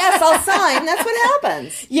me, yes, I'll sign. That's what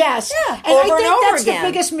happens. Yes. Yeah, and I over think and over that's again.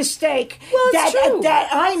 the biggest mistake Well, it's true. that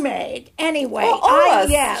I made. Anyway, Well, all of us,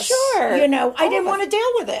 yes. sure. You know, I All didn't of us. want to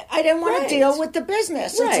deal with it. I didn't want Right. to deal with the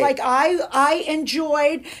business. It's Right. like I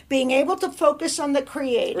enjoyed being able to focus on the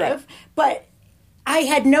creative, Right. but I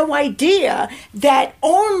had no idea that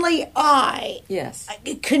only I Yes.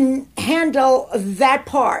 can handle that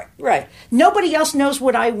part. Right. Nobody else knows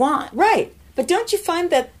what I want. Right. But don't you find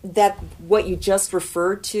that what you just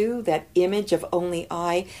referred to, that image of only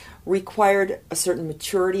I, required a certain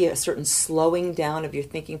maturity, a certain slowing down of your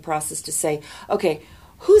thinking process to say, okay,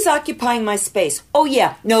 who's occupying my space? Oh,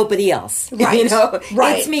 yeah, nobody else. Right. You know,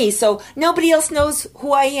 Right. It's me. So nobody else knows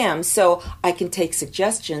who I am. So I can take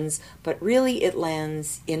suggestions, but really it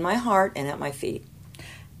lands in my heart and at my feet.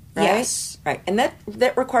 Right? Yes. Right. And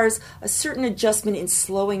that requires a certain adjustment in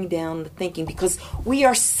slowing down the thinking because we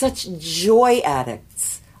are such joy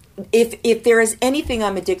addicts. If there is anything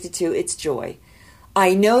I'm addicted to, it's joy.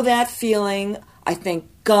 I know that feeling. I thank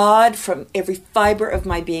God from every fiber of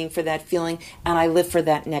my being for that feeling, and I live for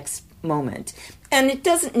that next moment. And it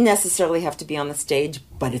doesn't necessarily have to be on the stage,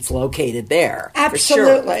 but it's located there.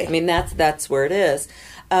 Absolutely. For sure. I mean, that's where it is.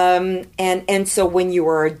 And so when you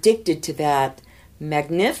are addicted to that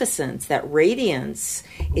magnificence, that radiance,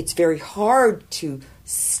 it's very hard to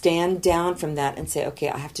stand down from that and say, okay,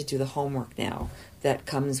 I have to do the homework now that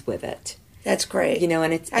comes with it. That's great. You know,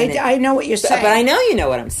 and it's I know what you're saying. but I know you know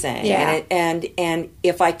what I'm saying. Yeah. And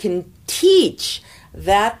if I can teach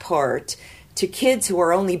that part to kids who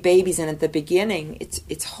are only babies and at the beginning,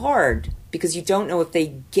 it's hard because you don't know if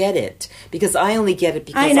they get it. Because I only get it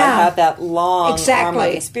because I have that long arm of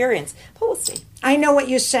experience. Policy. I know what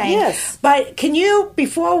you're saying. Yes. But can you,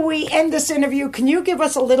 before we end this interview, can you give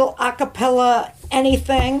us a little a cappella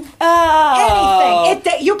anything? Oh.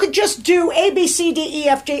 Anything. You could just do A, B, C, D, E,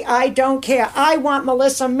 F, G. I don't care. I want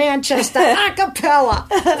Melissa Manchester a cappella.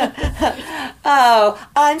 Oh,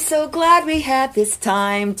 I'm so glad we had this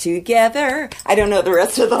time together. I don't know the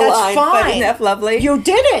rest of the That's line, fine. but isn't that lovely? You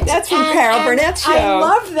did it. That's from Carol Burnett's show. I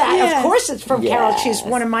love that. Yes. Of course it's from Carol. Yes. She's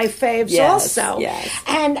one of my faves Yes, also. yes.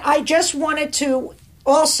 And I just wanted to...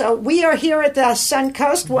 Also, we are here at the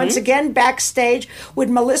Suncoast, once again, backstage with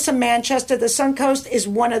Melissa Manchester. The Suncoast is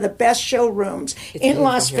one of the best showrooms in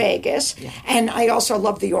Las Vegas. Yeah. And I also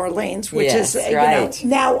love the Orleans, which Yes, is, right.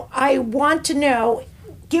 Now, I want to know,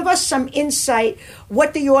 give us some insight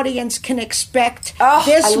what the audience can expect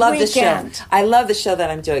this I love weekend. The show. I love the show that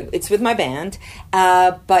I'm doing. It's with my band,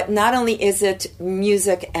 but not only is it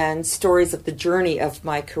music and stories of the journey of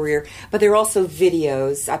my career, but there are also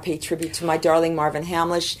videos. I pay tribute to my darling Marvin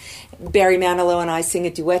Hamlish. Barry Manilow and I sing a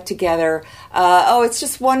duet together. It's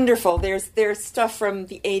just wonderful. There's stuff from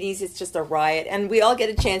the 80s. It's just a riot, and we all get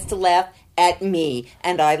a chance to laugh at me,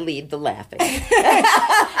 and I lead the laughing.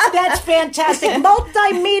 That's fantastic.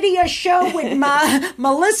 Multimedia show with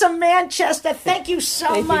Melissa Manchester. Thank you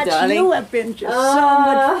so much. darling. You have been just so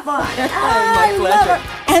much fun. I love pleasure.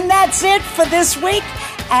 it. And that's it for this week,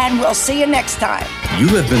 and we'll see you next time. You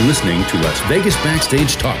have been listening to Las Vegas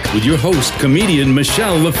Backstage Talk with your host, comedian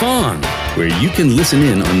Michele LaFong, where you can listen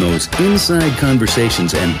in on those inside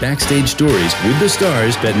conversations and backstage stories with the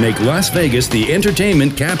stars that make Las Vegas the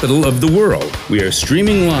entertainment capital of the world. We are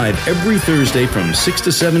streaming live every Thursday from 6 to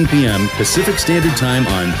 7 p.m. Pacific Standard Time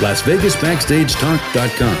on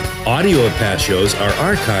LasVegasBackstageTalk.com. Audio of past shows are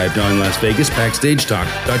archived on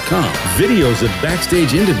LasVegasBackstageTalk.com. Videos of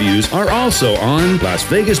backstage interviews are also on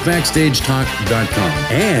LasVegasBackstageTalk.com.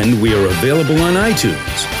 And we are available on iTunes.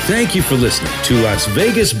 Thank you for listening to Las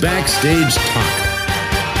Vegas Backstage Talk.